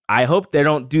I hope they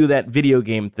don't do that video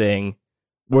game thing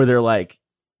where they're like,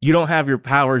 you don't have your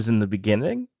powers in the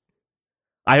beginning.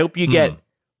 I hope you get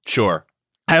Sure.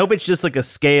 I hope it's just like a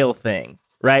scale thing,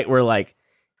 right? Where like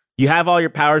you have all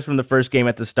your powers from the first game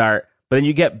at the start, but then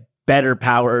you get better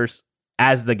powers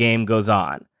as the game goes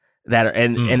on.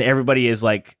 And everybody is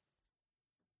like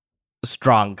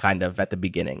strong kind of at the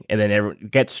beginning, and then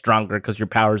it gets stronger because your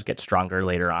powers get stronger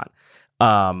later on.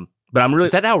 But I'm really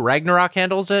Is that how Ragnarok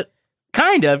handles it?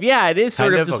 kind of, yeah, it is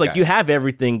sort Kind of of? just like Okay. you have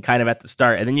everything kind of at the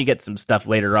start, and then you get some stuff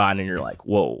later on, and you're like,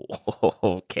 whoa,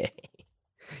 okay,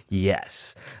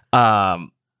 yes. Oh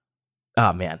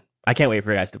man, I can't wait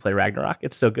for you guys to play Ragnarok.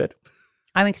 It's so good.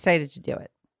 I'm excited to do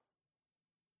it.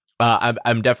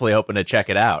 I'm definitely hoping to check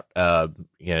it out.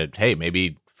 Hey,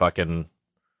 maybe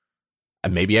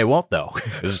maybe I won't though.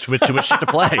 There's too much shit to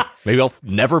play. Maybe I'll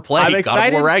never play I'm God of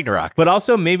excited. War Ragnarok. But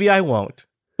also, maybe I won't.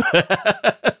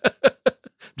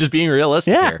 Just being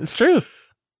realistic Yeah, here. it's true.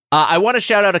 I want to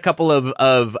shout out a couple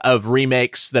of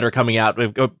remakes that are coming out.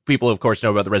 People, of course,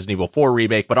 know about the Resident Evil 4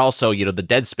 remake, but also, the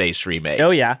Dead Space remake.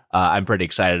 Oh yeah, I'm pretty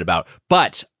excited about.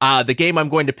 But the game I'm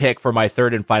going to pick for my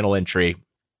third and final entry,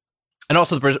 and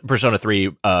also the Persona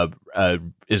 3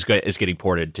 is getting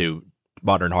ported to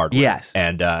modern hardware. Yes.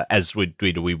 And as we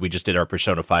just did our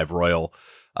Persona 5 Royal,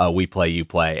 we play, you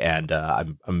play, and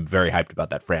I'm very hyped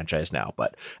about that franchise now.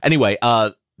 But anyway,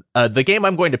 the game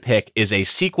I'm going to pick is a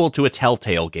sequel to a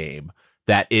Telltale game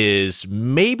that is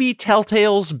maybe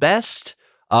Telltale's best.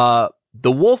 The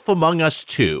Wolf Among Us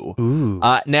 2. ooh,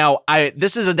 Now,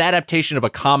 this is an adaptation of a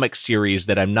comic series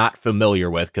that I'm not familiar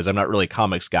with because I'm not really a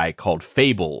comics guy, called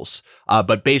Fables.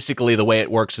 But basically the way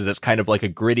it works is it's kind of like a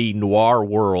gritty noir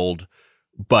world,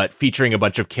 but featuring a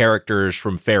bunch of characters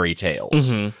from fairy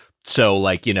tales. Mhm. So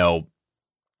like,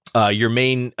 your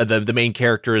main, the main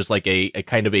character is like a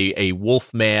kind of a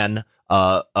wolf man,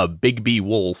 a Bigby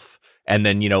wolf. And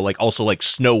then, like also like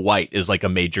Snow White is like a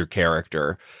major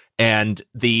character. And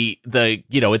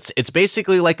it's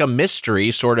basically like a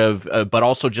mystery sort of, but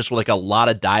also just like a lot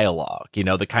of dialogue,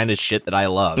 the kind of shit that I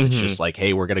love. It's Mhm. just like,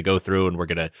 hey, we're going to go through and we're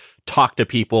going to talk to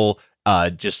people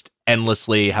just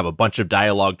endlessly, have a bunch of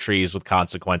dialogue trees with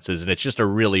consequences. And it's just a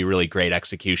really, really great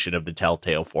execution of the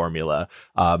Telltale formula.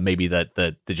 Maybe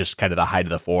the just kind of the height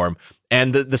of the form.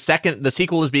 And the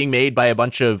sequel is being made by a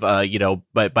bunch of,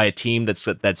 by a team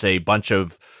that's a bunch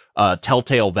of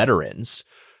Telltale veterans.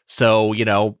 So,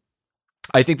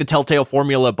 I think the Telltale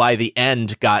formula by the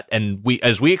end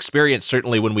as we experienced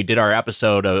certainly when we did our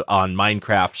episode on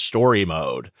Minecraft story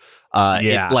mode,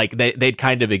 they'd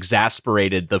kind of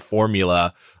exasperated the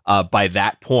formula by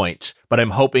that point. But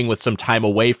I'm hoping with some time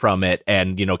away from it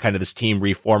and, kind of this team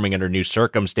reforming under new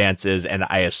circumstances, and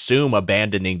I assume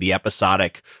abandoning the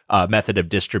episodic method of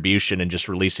distribution and just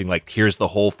releasing like, here's the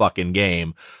whole fucking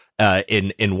game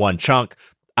in one chunk.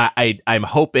 I'm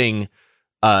hoping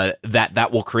that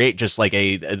will create just like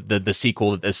the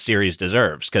sequel that this series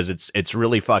deserves, because it's a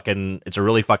really fucking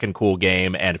cool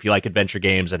game. And if you like adventure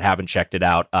games and haven't checked it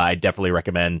out, I definitely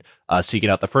recommend seeking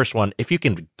out the first one if you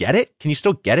can get it. Can you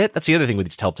still get it? That's the other thing with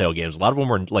these Telltale games. A lot of them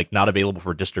were like not available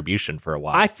for distribution for a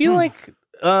while. I feel like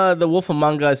The Wolf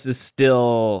Among Us is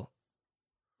still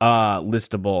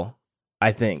listable.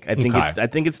 I think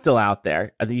it's still out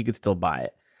there. I think you could still buy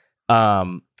it.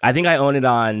 I think I own it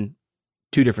on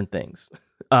two different things.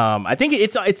 I think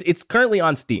it's currently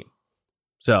on Steam.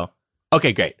 So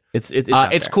okay, great. It's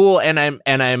out there. Cool, and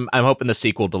I'm hoping the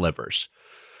sequel delivers.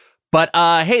 But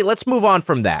hey, let's move on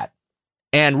from that.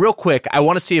 And real quick, I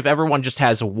want to see if everyone just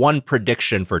has one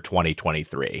prediction for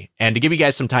 2023, and to give you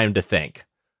guys some time to think,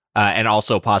 and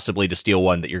also possibly to steal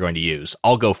one that you're going to use.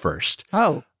 I'll go first.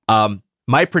 Oh,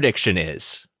 my prediction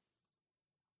is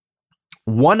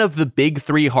one of the big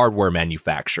three hardware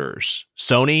manufacturers,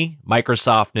 Sony,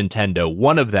 Microsoft, Nintendo,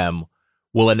 one of them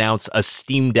will announce a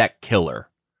Steam Deck killer,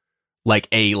 like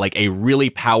a really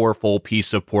powerful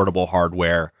piece of portable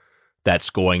hardware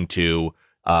that's going to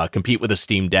compete with a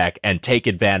Steam Deck and take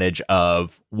advantage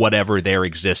of whatever their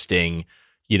existing,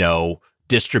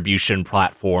 distribution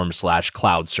platform /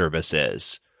 cloud service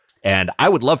is. And I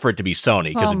would love for it to be Sony,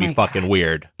 because it'd be fucking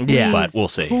weird. Yeah. But we'll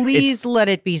see. Please let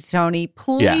it be Sony.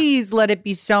 Please let it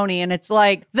be Sony. And it's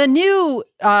like the new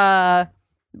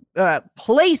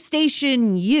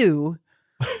PlayStation U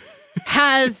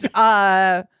has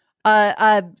a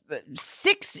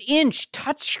 6-inch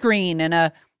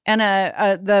touchscreen and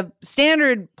the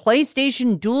standard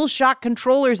PlayStation DualShock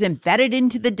controllers embedded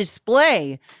into the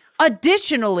display.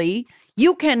 Additionally,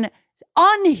 you can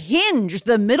unhinge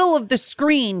the middle of the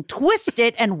screen, twist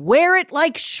it, and wear it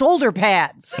like shoulder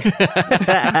pads.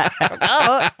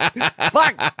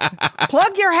 Fuck.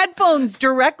 Plug your headphones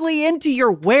directly into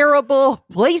your wearable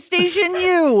PlayStation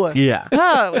U. Yeah.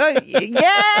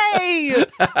 Yay!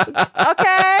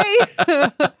 Okay.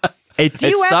 It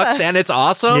sucks and it's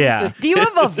awesome. Yeah. Do you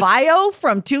have a Vio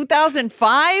from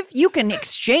 2005? You can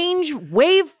exchange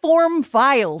waveform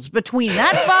files between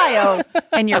that Vio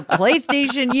and your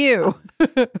PlayStation U.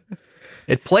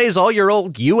 It plays all your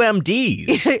old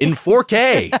UMDs in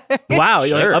 4K. Wow,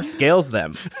 Sure. it upscales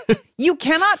them. You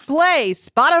cannot play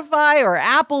Spotify or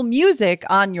Apple Music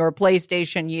on your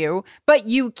PlayStation U, but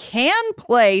you can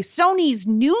play Sony's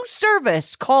new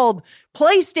service called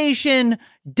PlayStation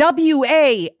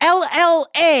WALLA,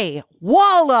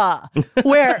 Walla,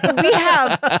 where we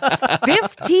have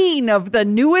 15 of the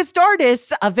newest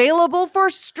artists available for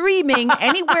streaming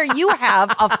anywhere you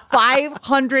have a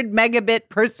 500 megabit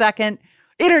per second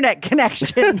internet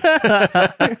connection.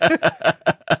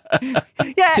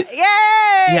 Yeah,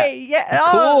 yay! Yeah. Oh.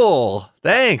 Cool.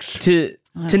 Thanks. To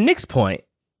Nick's point,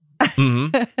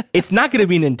 it's not going to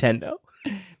be Nintendo.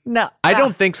 No, I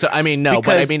don't think so. I mean, no, but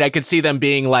I Because- mean, I could see them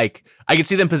being like, I could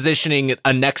see them positioning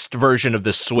a next version of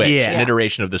the Switch, Yeah. an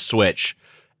iteration of the Switch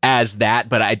as that,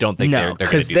 but I don't think No, they're going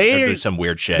 'cause to do some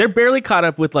weird shit. They're barely caught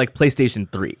up with like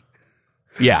PlayStation 3.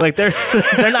 Yeah. Like they're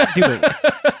not doing it.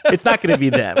 It's not going to be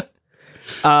them.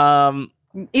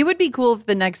 It would be cool if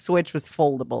the next Switch was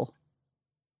foldable.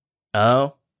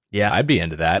 Oh, yeah. I'd be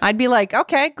into that. I'd be like,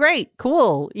 okay, great,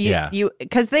 cool. Yeah.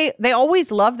 Because they always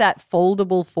love that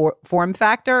foldable form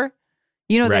factor.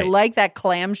 You know, they Right. like that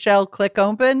clamshell click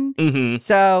open. Mm-hmm.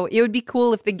 So it would be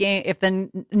cool if the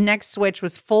next Switch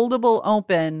was foldable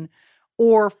open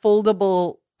or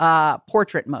foldable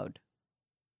portrait mode.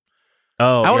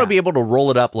 Oh, I want to yeah. be able to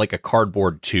roll it up like a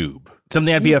cardboard tube.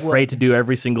 Something I'd be You afraid would. to do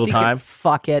every single So you can time.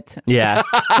 fuck it. Yeah.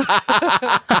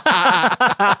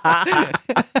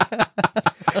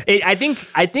 I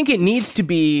think it needs to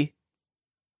be.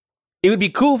 It would be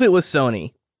cool if it was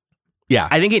Sony. Yeah.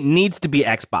 I think it needs to be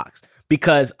Xbox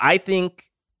because I think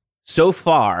so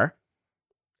far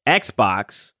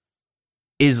Xbox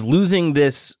is losing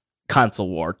this console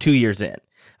war 2 years in.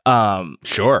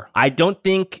 Sure. I don't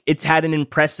think it's had an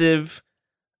impressive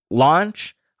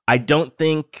launch. I don't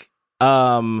think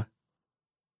and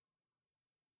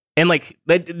like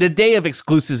the day of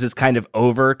exclusives is kind of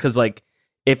over because like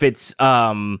if it's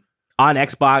on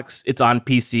Xbox, it's on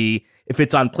PC. If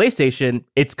it's on PlayStation,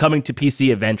 it's coming to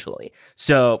PC eventually.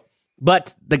 So,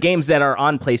 but the games that are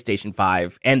on PlayStation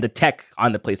 5 and the tech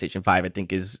on the PlayStation 5, I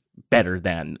think, is better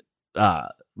than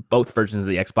both versions of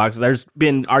the Xbox. There's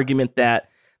been argument that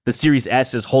the Series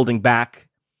S is holding back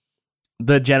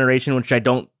the generation, which I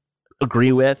don't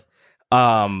agree with.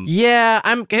 Yeah,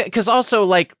 I'm because also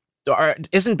like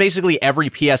isn't basically every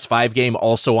PS5 game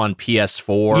also on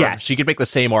PS4? Yes. So you could make the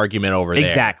same argument over there.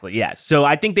 Exactly, yes. So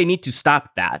I think they need to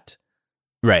stop that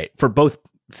Right. for both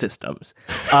systems.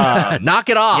 Knock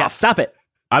it off. Yeah, stop it.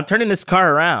 I'm turning this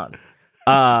car around.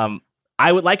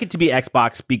 I would like it to be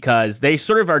Xbox because they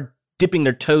sort of are dipping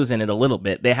their toes in it a little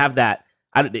bit. They have that.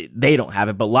 They don't have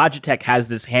it, but Logitech has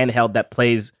this handheld that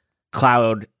plays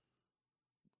cloud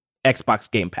Xbox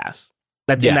Game Pass.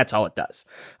 And that's all it does.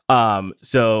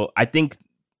 So I think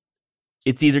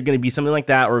it's either going to be something like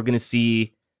that, or we're going to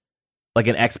see like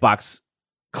an Xbox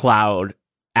Cloud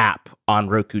app on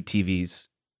Roku TVs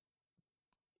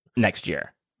next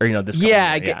year, or this.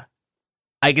 coming year.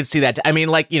 I could see that. I mean,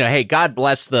 like, hey, God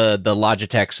bless the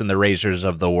Logitechs and the Razers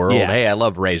of the world. Yeah. Hey, I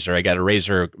love Razer. I got a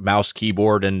Razer mouse,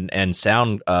 keyboard, and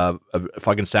sound, a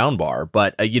fucking sound bar.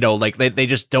 But like they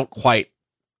just don't quite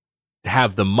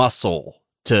have the muscle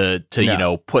to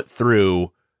No. put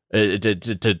through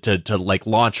to like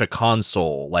launch a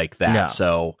console like that. No.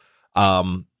 So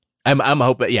I'm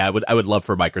hoping. Yeah, I would love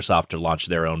for Microsoft to launch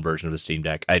their own version of the Steam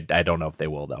Deck. I don't know if they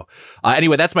will though.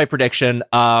 Anyway, that's my prediction.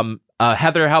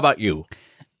 Heather, how about you?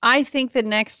 I think the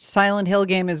next Silent Hill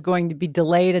game is going to be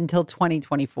delayed until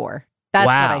 2024. That's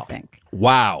Wow. what I think.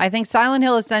 Wow. I think Silent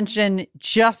Hill Ascension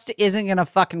just isn't going to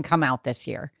fucking come out this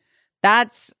year.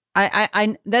 That's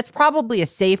that's probably a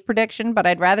safe prediction, but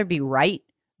I'd rather be right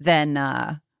than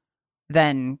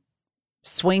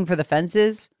swing for the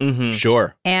fences. Mm-hmm.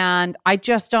 Sure. And I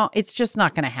just don't. It's just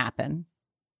not going to happen.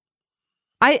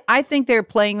 I think they're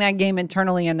playing that game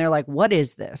internally, and they're like, "What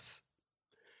is this?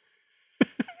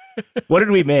 What did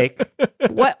we make?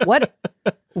 What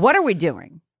are we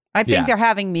doing?" I think Yeah. they're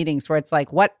having meetings where it's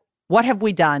like, "What have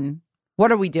we done?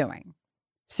 What are we doing?"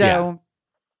 So Yeah.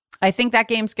 I think that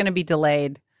game's going to be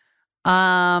delayed.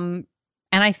 And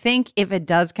I think if it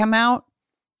does come out,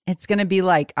 it's going to be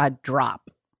like a drop.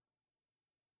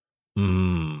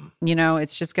 Mm. You know,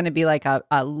 it's just going to be like a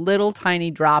little tiny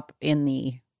drop in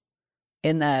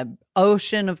the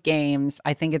ocean of games.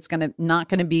 I think it's not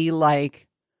going to be like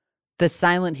the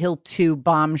Silent Hill 2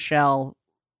 bombshell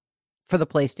for the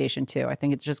PlayStation 2. I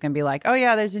think it's just going to be like, oh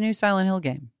yeah, there's a new Silent Hill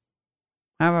game.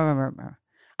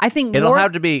 I think It'll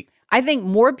have to be. I think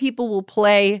more people will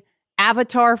play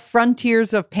Avatar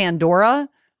Frontiers of Pandora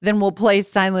than will play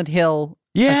Silent Hill.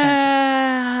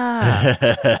 Yeah.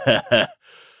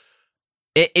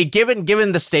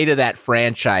 Given the state of that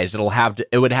franchise, it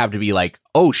would have to be like,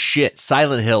 oh shit,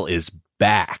 Silent Hill is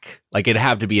back. Like it'd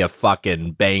have to be a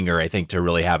fucking banger, I think, to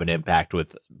really have an impact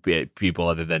with people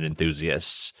other than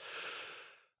enthusiasts.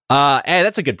 Hey,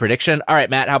 that's a good prediction. All right,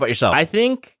 Matt, how about yourself? I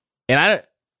think, and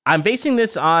I'm basing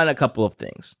this on a couple of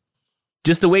things.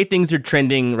 Just the way things are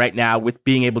trending right now with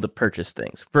being able to purchase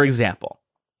things. For example,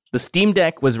 the Steam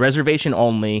Deck was reservation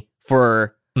only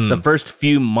for the first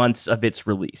few months of its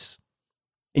release.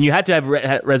 And you had to have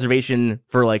reservation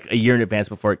for like a year in advance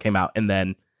before it came out. And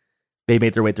then they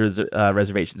made their way through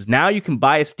reservations. Now you can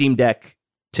buy a Steam Deck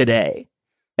today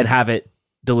and have it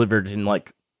delivered in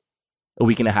like a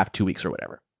week and a half, 2 weeks or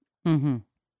whatever. Mm-hmm.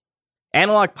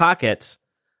 Analog Pockets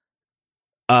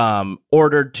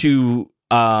ordered to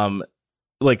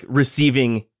like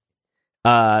receiving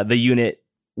the unit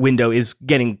window is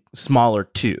getting smaller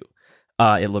too,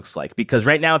 it looks like. Because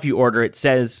right now if you order, it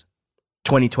says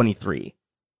 2023.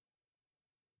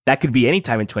 That could be any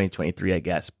time in 2023, I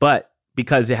guess. But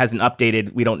because it hasn't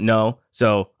updated, we don't know.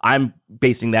 So I'm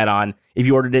basing that on if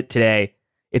you ordered it today,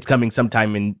 it's coming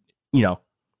sometime in,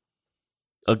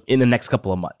 in the next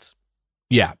couple of months.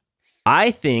 Yeah. I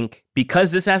think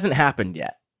because this hasn't happened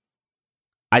yet,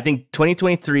 I think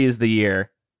 2023 is the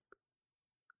year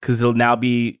because it'll now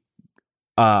be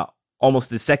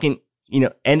almost the second,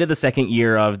 end of the second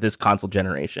year of this console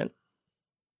generation.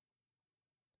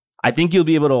 I think you'll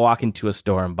be able to walk into a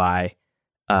store and buy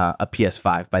a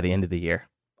PS5 by the end of the year.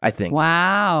 I think.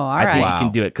 Wow. All right. I think you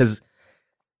can do it because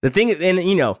the thing, and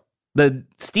the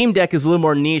Steam Deck is a little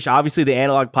more niche. Obviously, the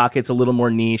Analog Pocket's a little more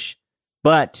niche,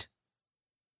 but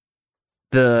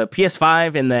the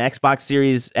PS5 and the Xbox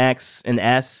Series X and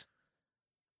S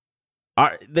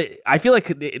I feel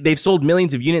like they've sold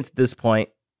millions of units at this point.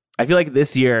 I feel like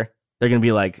this year they're going to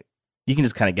be like, you can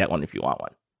just kind of get one if you want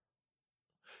one.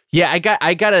 Yeah,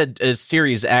 I got a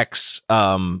Series X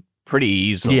pretty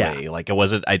easily. Yeah. Like it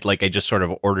wasn't. I just sort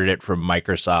of ordered it from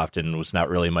Microsoft and was not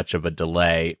really much of a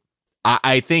delay.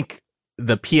 I think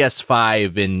the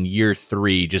PS5 in year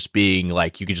 3 just being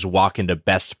like you could just walk into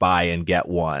Best Buy and get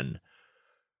one.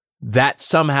 That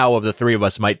somehow of the three of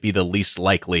us might be the least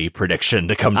likely prediction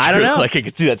to come true. I don't know. Like I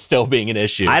could see that still being an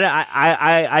issue.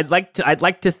 I'd like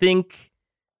to think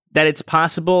that it's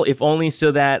possible, if only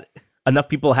so that enough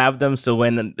people have them. So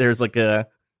when there's like a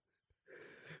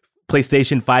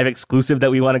PlayStation 5 exclusive that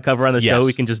we want to cover on the show,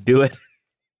 we can just do it.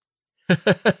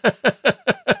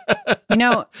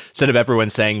 Instead of everyone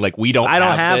saying like we don't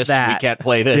have this, that. We can't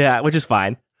play this. Yeah, which is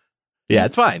fine. Yeah,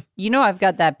 it's fine. I've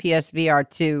got that PSVR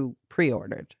 2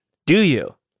 pre-ordered. Do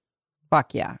you?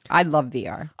 Fuck yeah. I love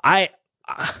VR. I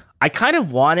kind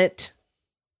of want it,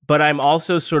 but I'm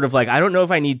also sort of like, I don't know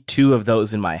if I need 2 of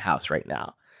those in my house right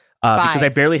now. Because I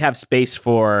barely have space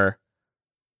to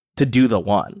do the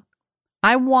one.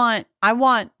 I want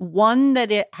one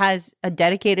that it has a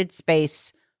dedicated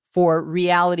space for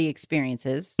reality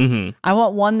experiences. Mm-hmm. I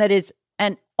want one that is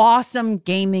an awesome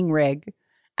gaming rig.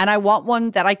 And I want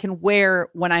one that I can wear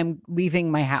when I'm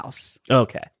leaving my house.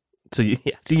 Okay. So you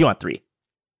want 3.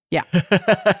 Yeah.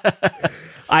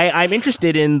 I'm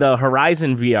interested in the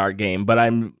Horizon VR game, but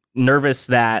I'm nervous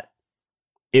that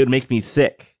it would make me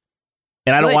sick.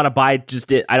 And I don't want to buy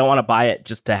I don't want to buy it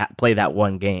just to play that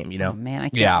one game, Oh, man, I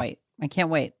can't wait. I can't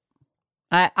wait.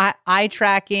 Eye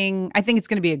tracking. I think it's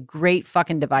going to be a great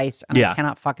fucking device, and I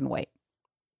cannot fucking wait.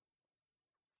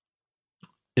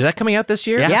 Is that coming out this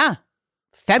year? Yeah.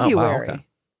 February. Oh,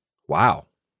 wow.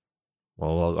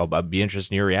 Well, I'll be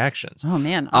interested in your reactions. Oh,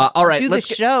 man. All right. Let's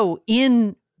do the show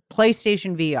in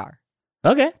PlayStation VR.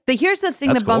 Okay. Here's the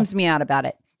thing that bums me out about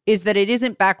it is that it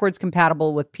isn't backwards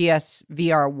compatible with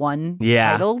PSVR 1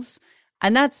 titles.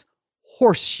 And that's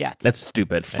horse shit. That's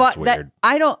stupid. That's weird.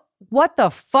 What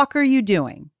the fuck are you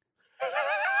doing?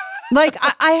 Like,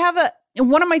 I have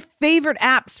one of my favorite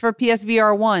apps for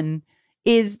PSVR 1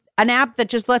 is an app that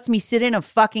just lets me sit in a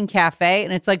fucking cafe.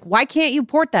 And it's like, why can't you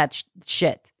port that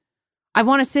shit? I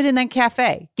want to sit in that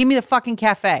cafe. Give me the fucking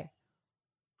cafe.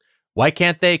 Why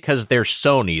can't they? Because they're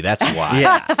Sony. That's why.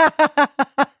 Yeah.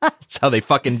 That's how they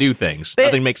fucking do things.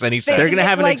 Nothing makes any sense. They're going to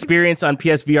have an Like- experience on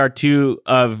PSVR 2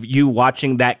 of you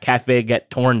watching that cafe get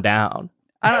torn down.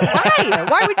 Why?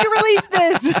 Why would you release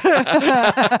this?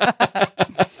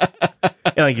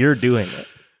 And, like, you're doing it.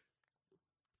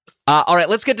 All right,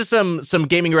 let's get to some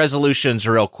gaming resolutions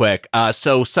real quick.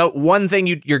 So one thing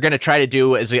you're going to try to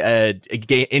do is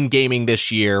in gaming this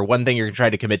year, one thing you're going to try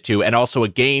to commit to, and also a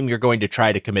game you're going to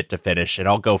try to commit to finish. And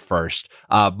I'll go first.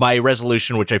 My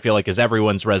resolution, which I feel like is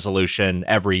everyone's resolution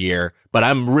every year, but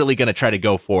I'm really going to try to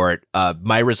go for it.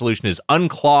 My resolution is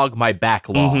unclog my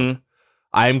backlog. Mm-hmm.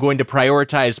 I'm going to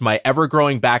prioritize my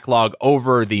ever-growing backlog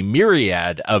over the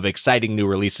myriad of exciting new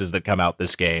releases that come out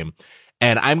this game.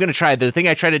 And I'm going to try, the thing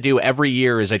I try to do every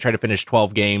year is I try to finish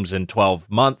 12 games in 12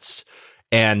 months.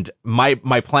 And my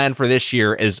plan for this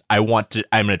year is I'm going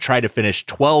to try to finish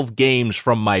 12 games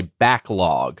from my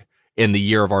backlog in the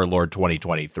year of our Lord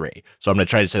 2023. So I'm going to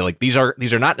try to say, like, these are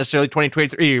not necessarily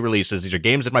 2023 releases. These are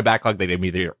games in my backlog that I'm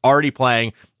either already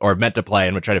playing or meant to play, and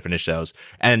I'm going to try to finish those.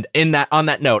 And on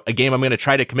that note, a game I'm going to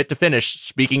try to commit to finish,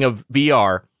 speaking of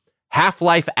VR,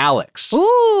 Half-Life Alyx.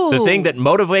 Ooh. The thing that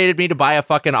motivated me to buy a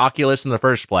fucking Oculus in the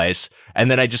first place, and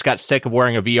then I just got sick of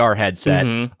wearing a VR headset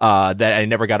that I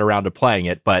never got around to playing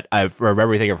it. But from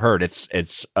everything I've heard,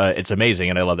 it's amazing,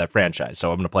 and I love that franchise. So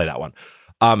I'm going to play that one.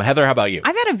 Heather, how about you?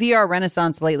 I've had a VR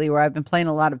renaissance lately where I've been playing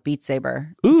a lot of Beat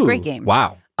Saber. It's a great game.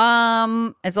 Wow.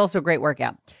 It's also a great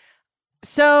workout.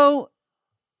 So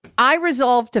I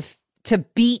resolved to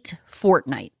beat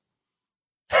Fortnite.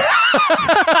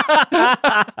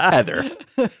 Heather.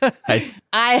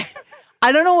 I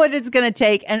don't know what it's going to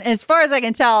take, and as far as I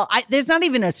can tell, there's not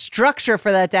even a structure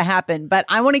for that to happen. But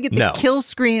I want to get the kill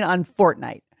screen on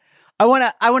Fortnite. I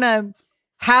want to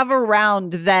have a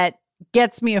round that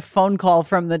gets me a phone call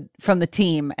from the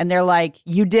team, and they're like,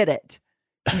 "You did it.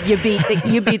 You beat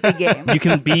the game. You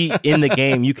can be in the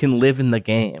game. You can live in the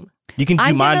game. You can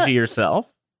Jumanji yourself."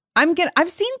 I've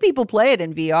seen people play it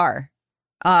in VR.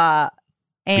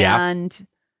 And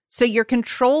so you're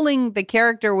controlling the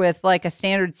character with like a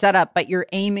standard setup, but you're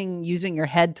aiming using your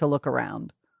head to look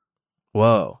around.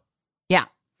 Whoa. Yeah.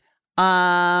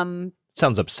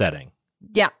 Sounds upsetting.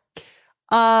 Yeah.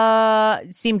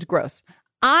 It seemed gross.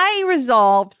 I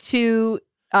resolved to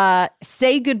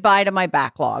say goodbye to my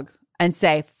backlog and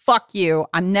say, fuck you.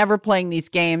 I'm never playing these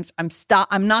games. I'm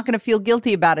not going to feel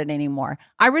guilty about it anymore.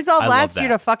 I resolved last year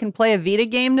to fucking play a Vita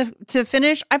game to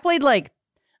finish. I played like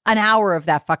an hour of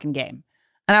that fucking game.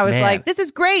 And I was like, this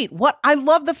is great. I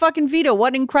love the fucking Vita. What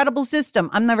an incredible system.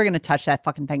 I'm never going to touch that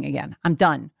fucking thing again. I'm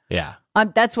done. Yeah.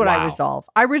 That's what I resolve.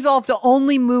 I resolve to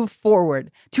only move forward,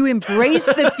 to embrace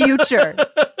the future,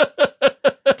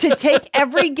 to take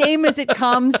every game as it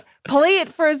comes, play it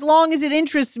for as long as it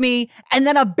interests me, and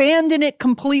then abandon it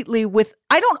completely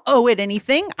I don't owe it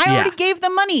anything. I already gave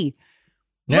them money.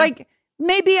 Yeah. Like,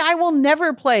 maybe I will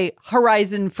never play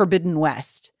Horizon Forbidden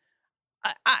West.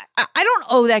 I don't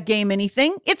owe that game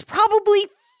anything. It's probably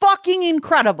fucking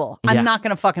incredible. I'm not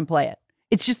going to fucking play it.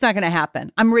 It's just not going to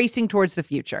happen. I'm racing towards the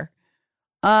future.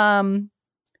 So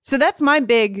that's my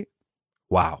big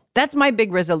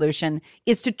resolution,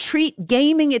 is to treat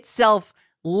gaming itself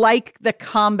like the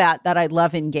combat that I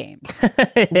love in games.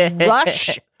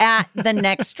 Rush at the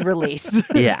next release.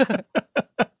 Yeah.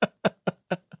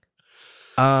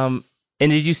 And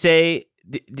did you say,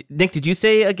 Nick, did you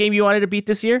say a game you wanted to beat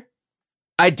this year?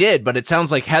 I did, but it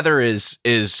sounds like Heather is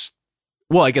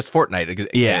well, I guess Fortnite.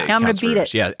 Yeah, I'm gonna beat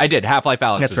it. Yeah, I did. Half-Life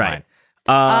Alyx That's is right.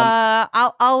 mine.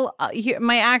 I'll here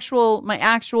my actual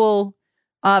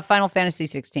Final Fantasy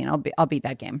 16. I'll beat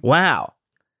that game. Wow.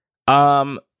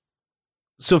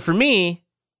 So for me,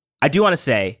 I do want to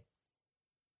say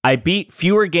I beat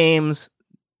fewer games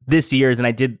this year than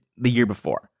I did the year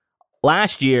before.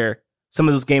 Last year, some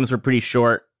of those games were pretty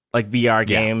short, like VR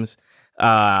games.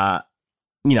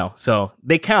 So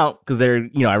they count because they're,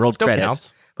 I rolled Still credits,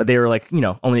 counts. but they were like,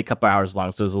 only a couple hours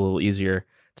long. So it was a little easier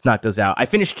to knock those out. I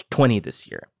finished 20 this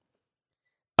year.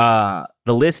 The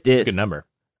list is good number.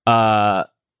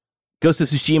 Ghost of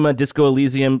Tsushima, Disco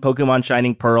Elysium, Pokemon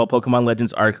Shining Pearl, Pokemon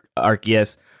Legends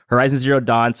Arceus, Horizon Zero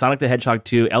Dawn, Sonic the Hedgehog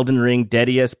 2, Elden Ring,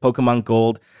 Deadius, Pokemon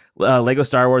Gold, Lego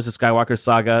Star Wars The Skywalker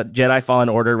Saga, Jedi Fallen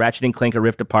Order, Ratchet & Clank A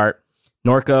Rift Apart,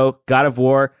 Norco, God of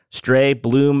War, Stray,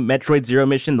 Bloom, Metroid Zero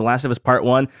Mission, The Last of Us Part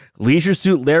 1, Leisure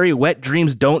Suit Larry, Wet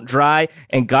Dreams Don't Dry,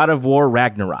 and God of War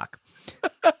Ragnarok.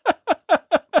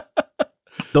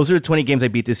 Those are the 20 games I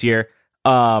beat this year.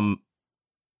 I'd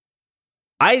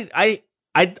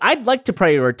like to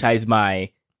prioritize my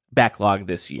backlog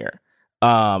this year.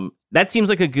 That seems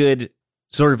like a good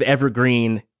sort of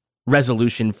evergreen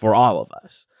resolution for all of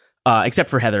us. except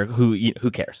for Heather,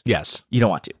 who cares? Yes, You don't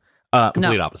want to.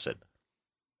 complete opposite.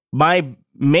 My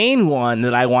main one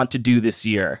that I want to do this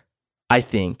year, I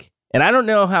think, and I don't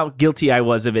know how guilty I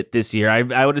was of it this year.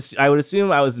 I would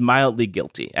assume I was mildly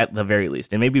guilty at the very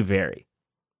least, and maybe very.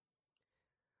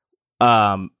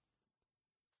 I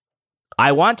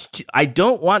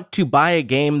don't want to buy a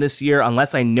game this year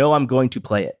unless I know I'm going to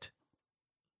play it.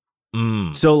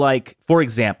 So, like, for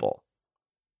example,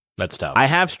 That's tough. I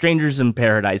have Strangers in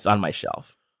Paradise on my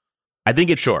shelf. I think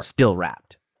it's still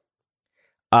wrapped.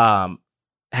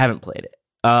 Haven't played it.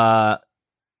 And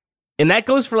that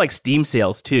goes for like Steam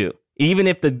sales too. Even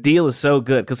if the deal is so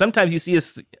good, because sometimes you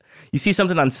see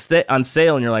something on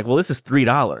sale and you're like, well, this is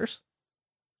 $3.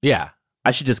 Yeah,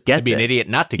 I should just get. I'd be an idiot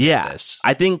not to get this.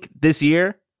 I think this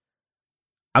year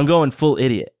I'm going full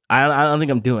idiot. I don't think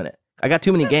I'm doing it. I got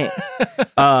too many games.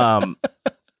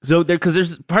 So because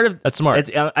there's part of That's smart.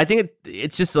 It's, I think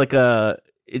it's just like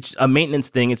it's a maintenance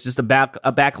thing. It's just a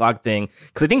backlog thing.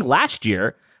 Because I think last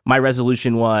year my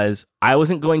resolution was I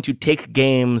wasn't going to take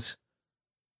games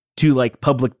to like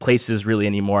public places really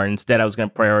anymore. Instead, I was going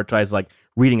to prioritize like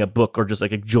reading a book or just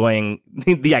like enjoying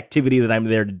the activity that I'm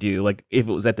there to do. Like if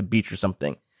it was at the beach or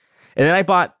something. And then I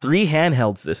bought 3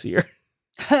 handhelds this year.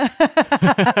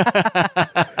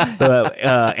 The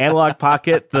Analog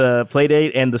Pocket, the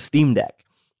Playdate, and the Steam Deck.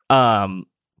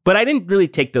 But I didn't really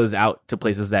take those out to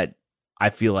places that I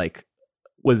feel like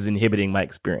was inhibiting my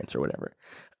experience or whatever.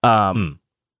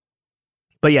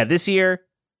 But yeah, this year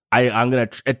I'm going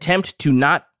to attempt to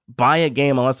not buy a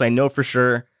game unless I know for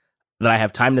sure that I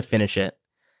have time to finish it.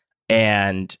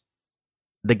 And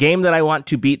the game that I want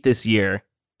to beat this year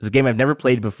is a game I've never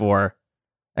played before.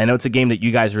 I know it's a game that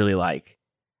you guys really like.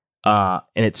 And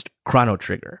it's Chrono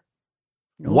Trigger.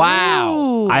 Wow.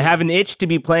 Ooh. I have an itch to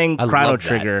be playing I Chrono love that.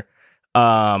 Trigger.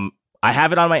 I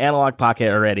have it on my Analog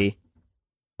Pocket already.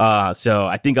 So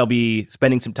I think I'll be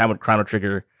spending some time with Chrono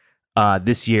Trigger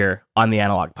this year on the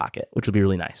Analog Pocket, which will be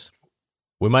really nice.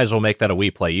 We might as well make that a We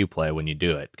Play You Play when you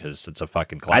do it because it's a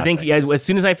fucking classic. I think as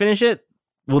soon as I finish it,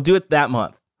 we'll do it that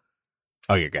month.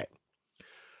 Oh, you're great.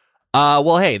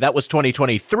 Well, hey, that was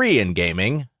 2023 in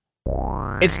gaming.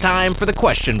 It's time for the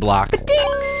question block.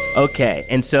 Okay,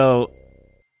 and so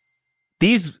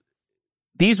these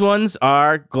ones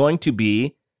are going to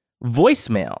be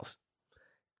voicemails.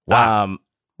 Wow.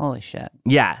 Holy shit.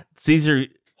 Yeah, so these are.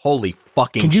 Holy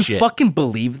fucking Can you shit. fucking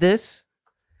believe this?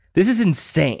 This is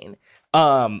insane.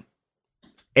 And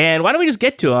why don't we just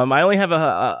get to them? I only have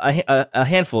a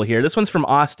handful here. This one's from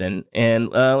Austin, and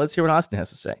let's hear what Austin has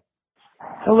to say.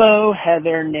 Hello,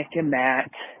 Heather, Nick, and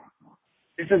Matt.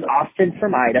 This is Austin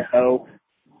from Idaho.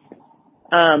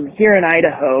 Here in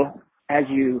Idaho, as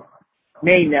you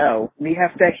may know, we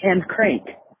have to hand crank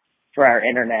for our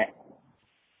internet.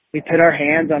 We put our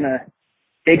hands on a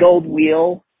big old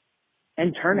wheel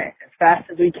and turn it as fast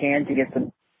as we can to get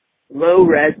some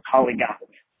low-res polygons.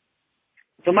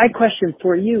 So my question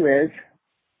for you is,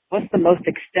 what's the most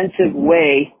extensive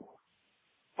way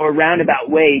or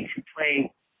roundabout way to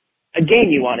play a game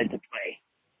you wanted to play?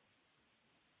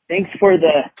 Thanks for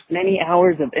the many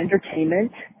hours of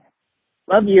entertainment.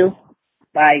 Love you.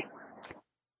 Bye.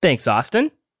 Thanks, Austin.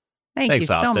 Thanks you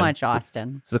so Austin. much,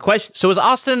 Austin. So the question. So is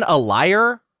Austin a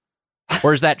liar?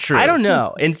 Or is that true? I don't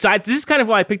know. And so this is kind of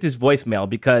why I picked his voicemail,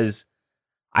 because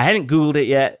I hadn't Googled it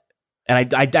yet,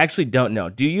 and I actually don't know.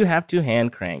 Do you have to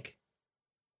hand crank?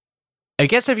 I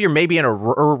guess if you're maybe in a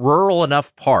rural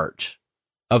enough part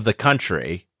of the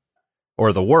country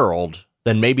or the world,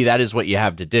 then maybe that is what you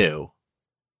have to do.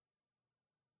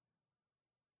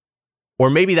 Or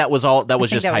maybe that was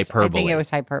just hyperbole. I think it was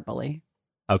hyperbole.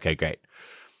 Okay, great.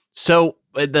 So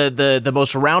the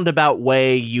most roundabout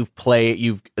way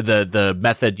the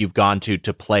method you've gone to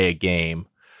play a game.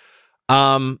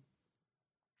 I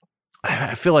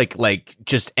feel like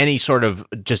just any sort of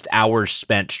just hours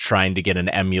spent trying to get an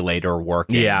emulator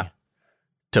working. Yeah.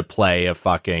 To play a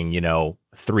fucking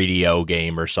 3DO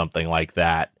game or something like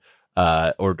that.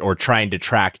 Or trying to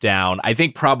track down. I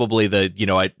think probably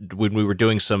when we were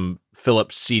doing some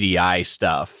Philips CDI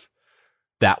stuff,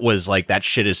 that was like, that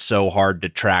shit is so hard to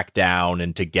track down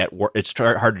and to get it's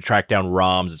hard to track down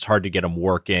ROMs. It's hard to get them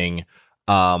working.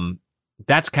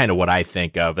 That's kind of what I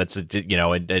think of. It's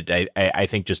I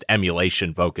think just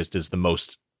emulation focused is the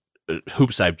most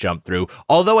hoops I've jumped through.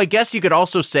 Although I guess you could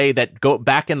also say that go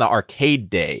back in the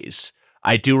arcade days,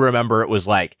 I do remember it was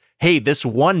like, hey, this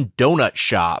one donut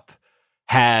shop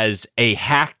has a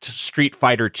hacked Street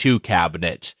Fighter II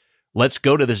cabinet. Let's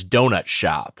go to this donut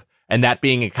shop. And that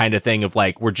being a kind of thing of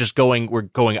like, we're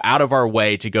going out of our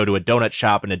way to go to a donut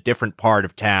shop in a different part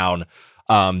of town,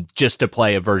 just to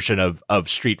play a version of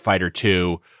Street Fighter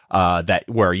II, that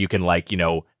where you can like,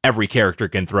 every character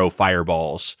can throw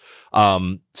fireballs.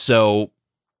 So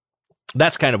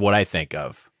that's kind of what I think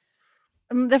of.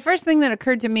 The first thing that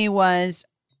occurred to me was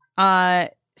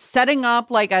setting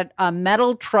up like a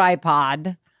metal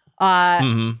tripod,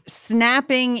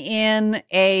 snapping in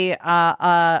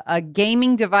a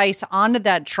gaming device onto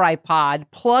that tripod,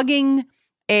 plugging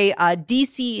a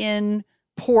DC in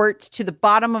port to the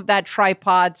bottom of that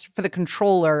tripod for the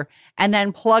controller, and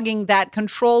then plugging that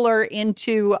controller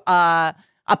into a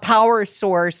power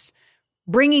source,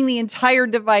 bringing the entire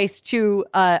device to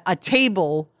a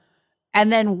table,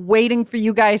 and then waiting for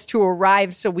you guys to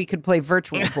arrive so we could play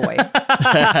Virtual Boy.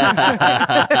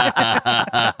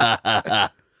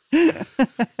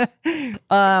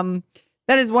 That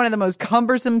is one of the most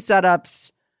cumbersome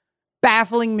setups,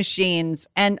 baffling machines,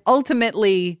 and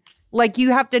ultimately, like,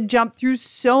 you have to jump through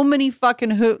so many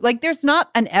fucking hoops. Like, there's not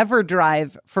an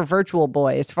EverDrive for Virtual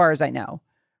Boy, as far as I know,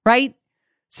 right?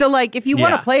 So, like, if you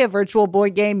want to play a Virtual Boy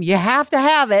game, you have to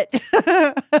have it.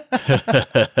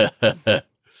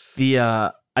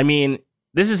 I mean,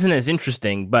 this isn't as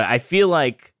interesting, but I feel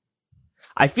like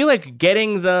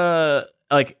getting the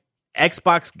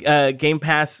Xbox Game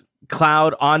Pass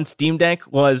Cloud on Steam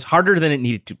Deck was harder than it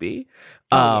needed to be.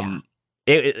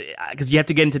 Because you have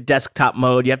to get into desktop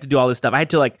mode, you have to do all this stuff. I had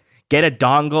to get a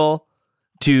dongle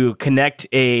to connect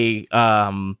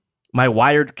my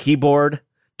wired keyboard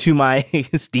to my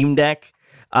Steam Deck,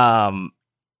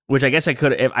 which I guess I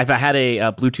could if I had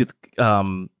a Bluetooth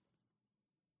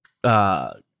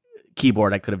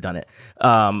keyboard, I could have done it.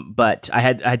 But I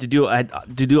had to do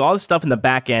all this stuff in the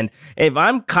back end. If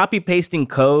I'm copy pasting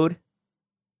code,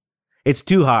 it's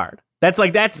too hard.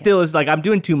 Still is I'm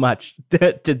doing too much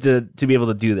to be able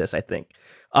to do this, I think.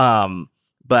 So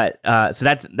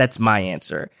that's my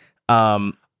answer.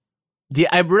 What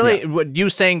you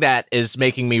saying that is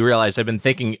making me realize I've been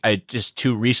thinking just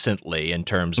too recently in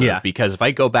terms of, because if I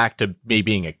go back to me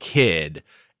being a kid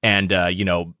and,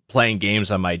 playing games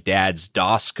on my dad's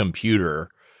DOS computer,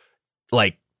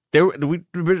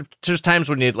 there's times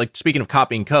when you speaking of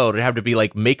copying code, it'd have to be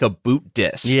make a boot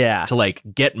disk to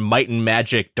get Might and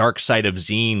Magic Dark Side of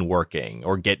Xeen working,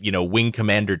 or get Wing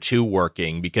Commander 2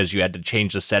 working, because you had to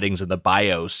change the settings in the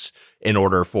BIOS in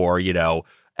order for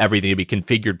everything to be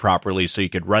configured properly so you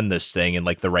could run this thing in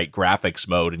the right graphics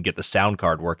mode and get the sound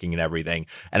card working and everything.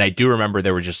 And I do remember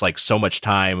there was just so much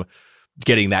time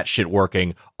getting that shit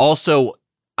working. Also,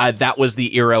 that was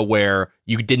the era where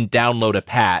you didn't download a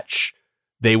patch.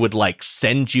 They would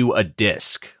send you a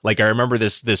disc. I remember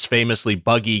this famously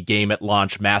buggy game at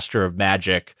launch, Master of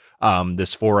Magic,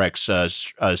 this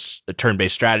 4X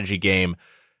turn-based strategy game,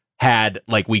 had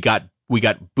we got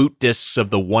boot discs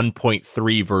of the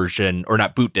 1.3 version, or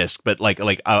not boot disc, but a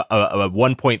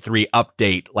 1.3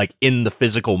 update in the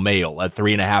physical mail, a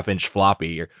 3.5-inch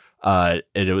floppy. And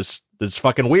it's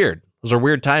fucking weird. Those are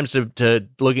weird times to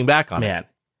looking back on. Man,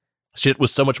 shit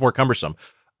was so much more cumbersome.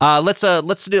 Let's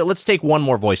take one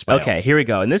more voicemail. Okay, here we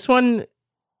go. And this one,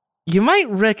 you might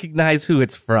recognize who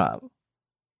it's from.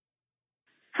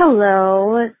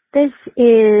 Hello, this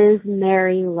is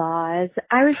Mary Laws.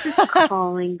 I was just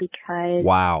calling because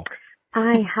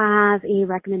I have a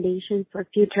recommendation for a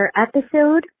future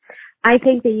episode. I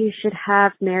think that you should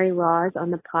have Mary Laws on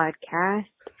the podcast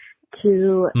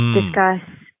to discuss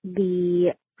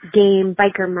the game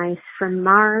Biker Mice from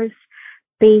Mars,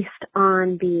 based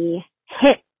on the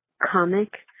hit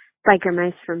comic Biker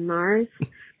Mice from Mars.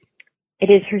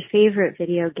 It is her favorite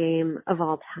video game of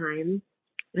all time,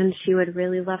 and she would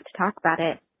really love to talk about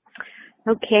it.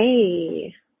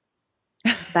 Okay.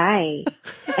 Bye.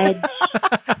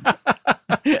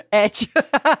 Edge.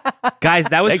 Guys,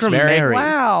 that was from Mary.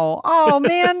 Wow. Oh,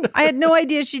 man. I had no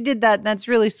idea she did that. That's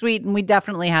really sweet, and we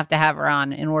definitely have to have her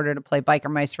on in order to play Biker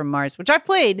Mice from Mars, which I've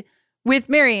played with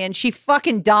Mary, and she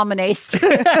fucking dominates.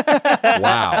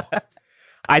 Wow.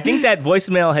 I think that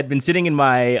voicemail had been sitting in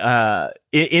my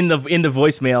in the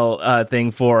voicemail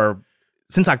thing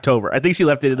since October. I think she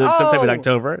left it sometime in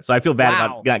October, so I feel bad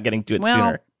about not getting to it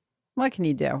sooner. What can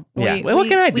you do? What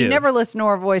can I do? We never listen to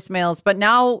our voicemails, but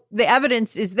now the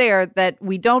evidence is there that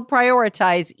we don't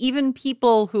prioritize even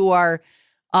people who are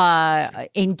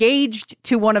engaged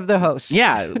to one of the hosts.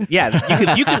 Yeah.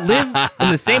 You could live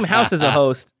in the same house as a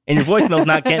host, and your voicemail's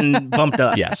not getting bumped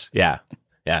up. Yes. Yeah.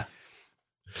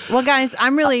 Well, guys,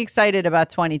 I'm really excited about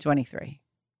 2023.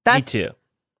 Me too.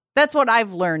 That's what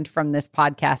I've learned from this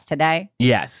podcast today.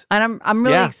 Yes. And I'm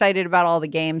really excited about all the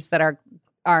games that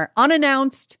are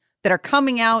unannounced, that are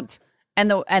coming out,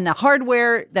 and the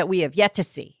hardware that we have yet to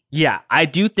see. Yeah, I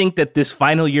do think that this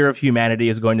final year of humanity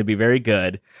is going to be very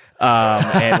good,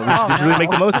 and we should just really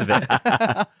make the most of it.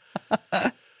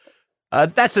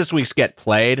 That's this week's Get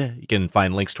Played. You can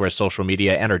find links to our social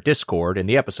media and our Discord in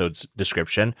the episode's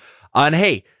description. And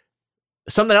hey,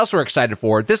 something else we're excited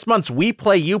for. This month's We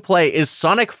Play, You Play is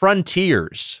Sonic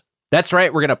Frontiers. That's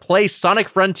right. We're going to play Sonic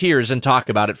Frontiers and talk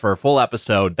about it for a full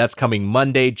episode. That's coming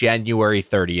Monday, January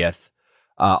 30th.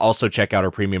 Also, check out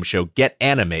our premium show, Get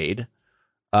Animated.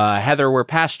 Heather, we're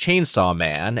past Chainsaw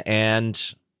Man,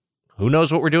 and who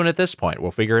knows what we're doing at this point?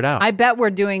 We'll figure it out. I bet we're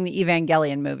doing the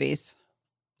Evangelion movies.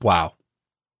 Wow.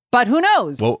 But who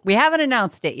knows? Well, we haven't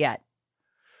announced it yet.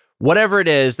 Whatever it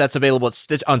is, that's available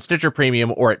at on Stitcher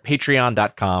Premium or at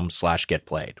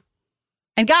patreon.com/getplayed.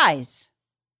 And guys,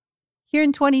 here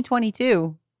in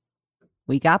 2022,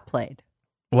 we got played.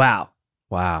 Wow.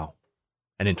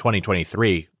 And in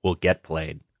 2023, we'll get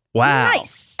played. Wow.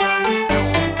 Nice.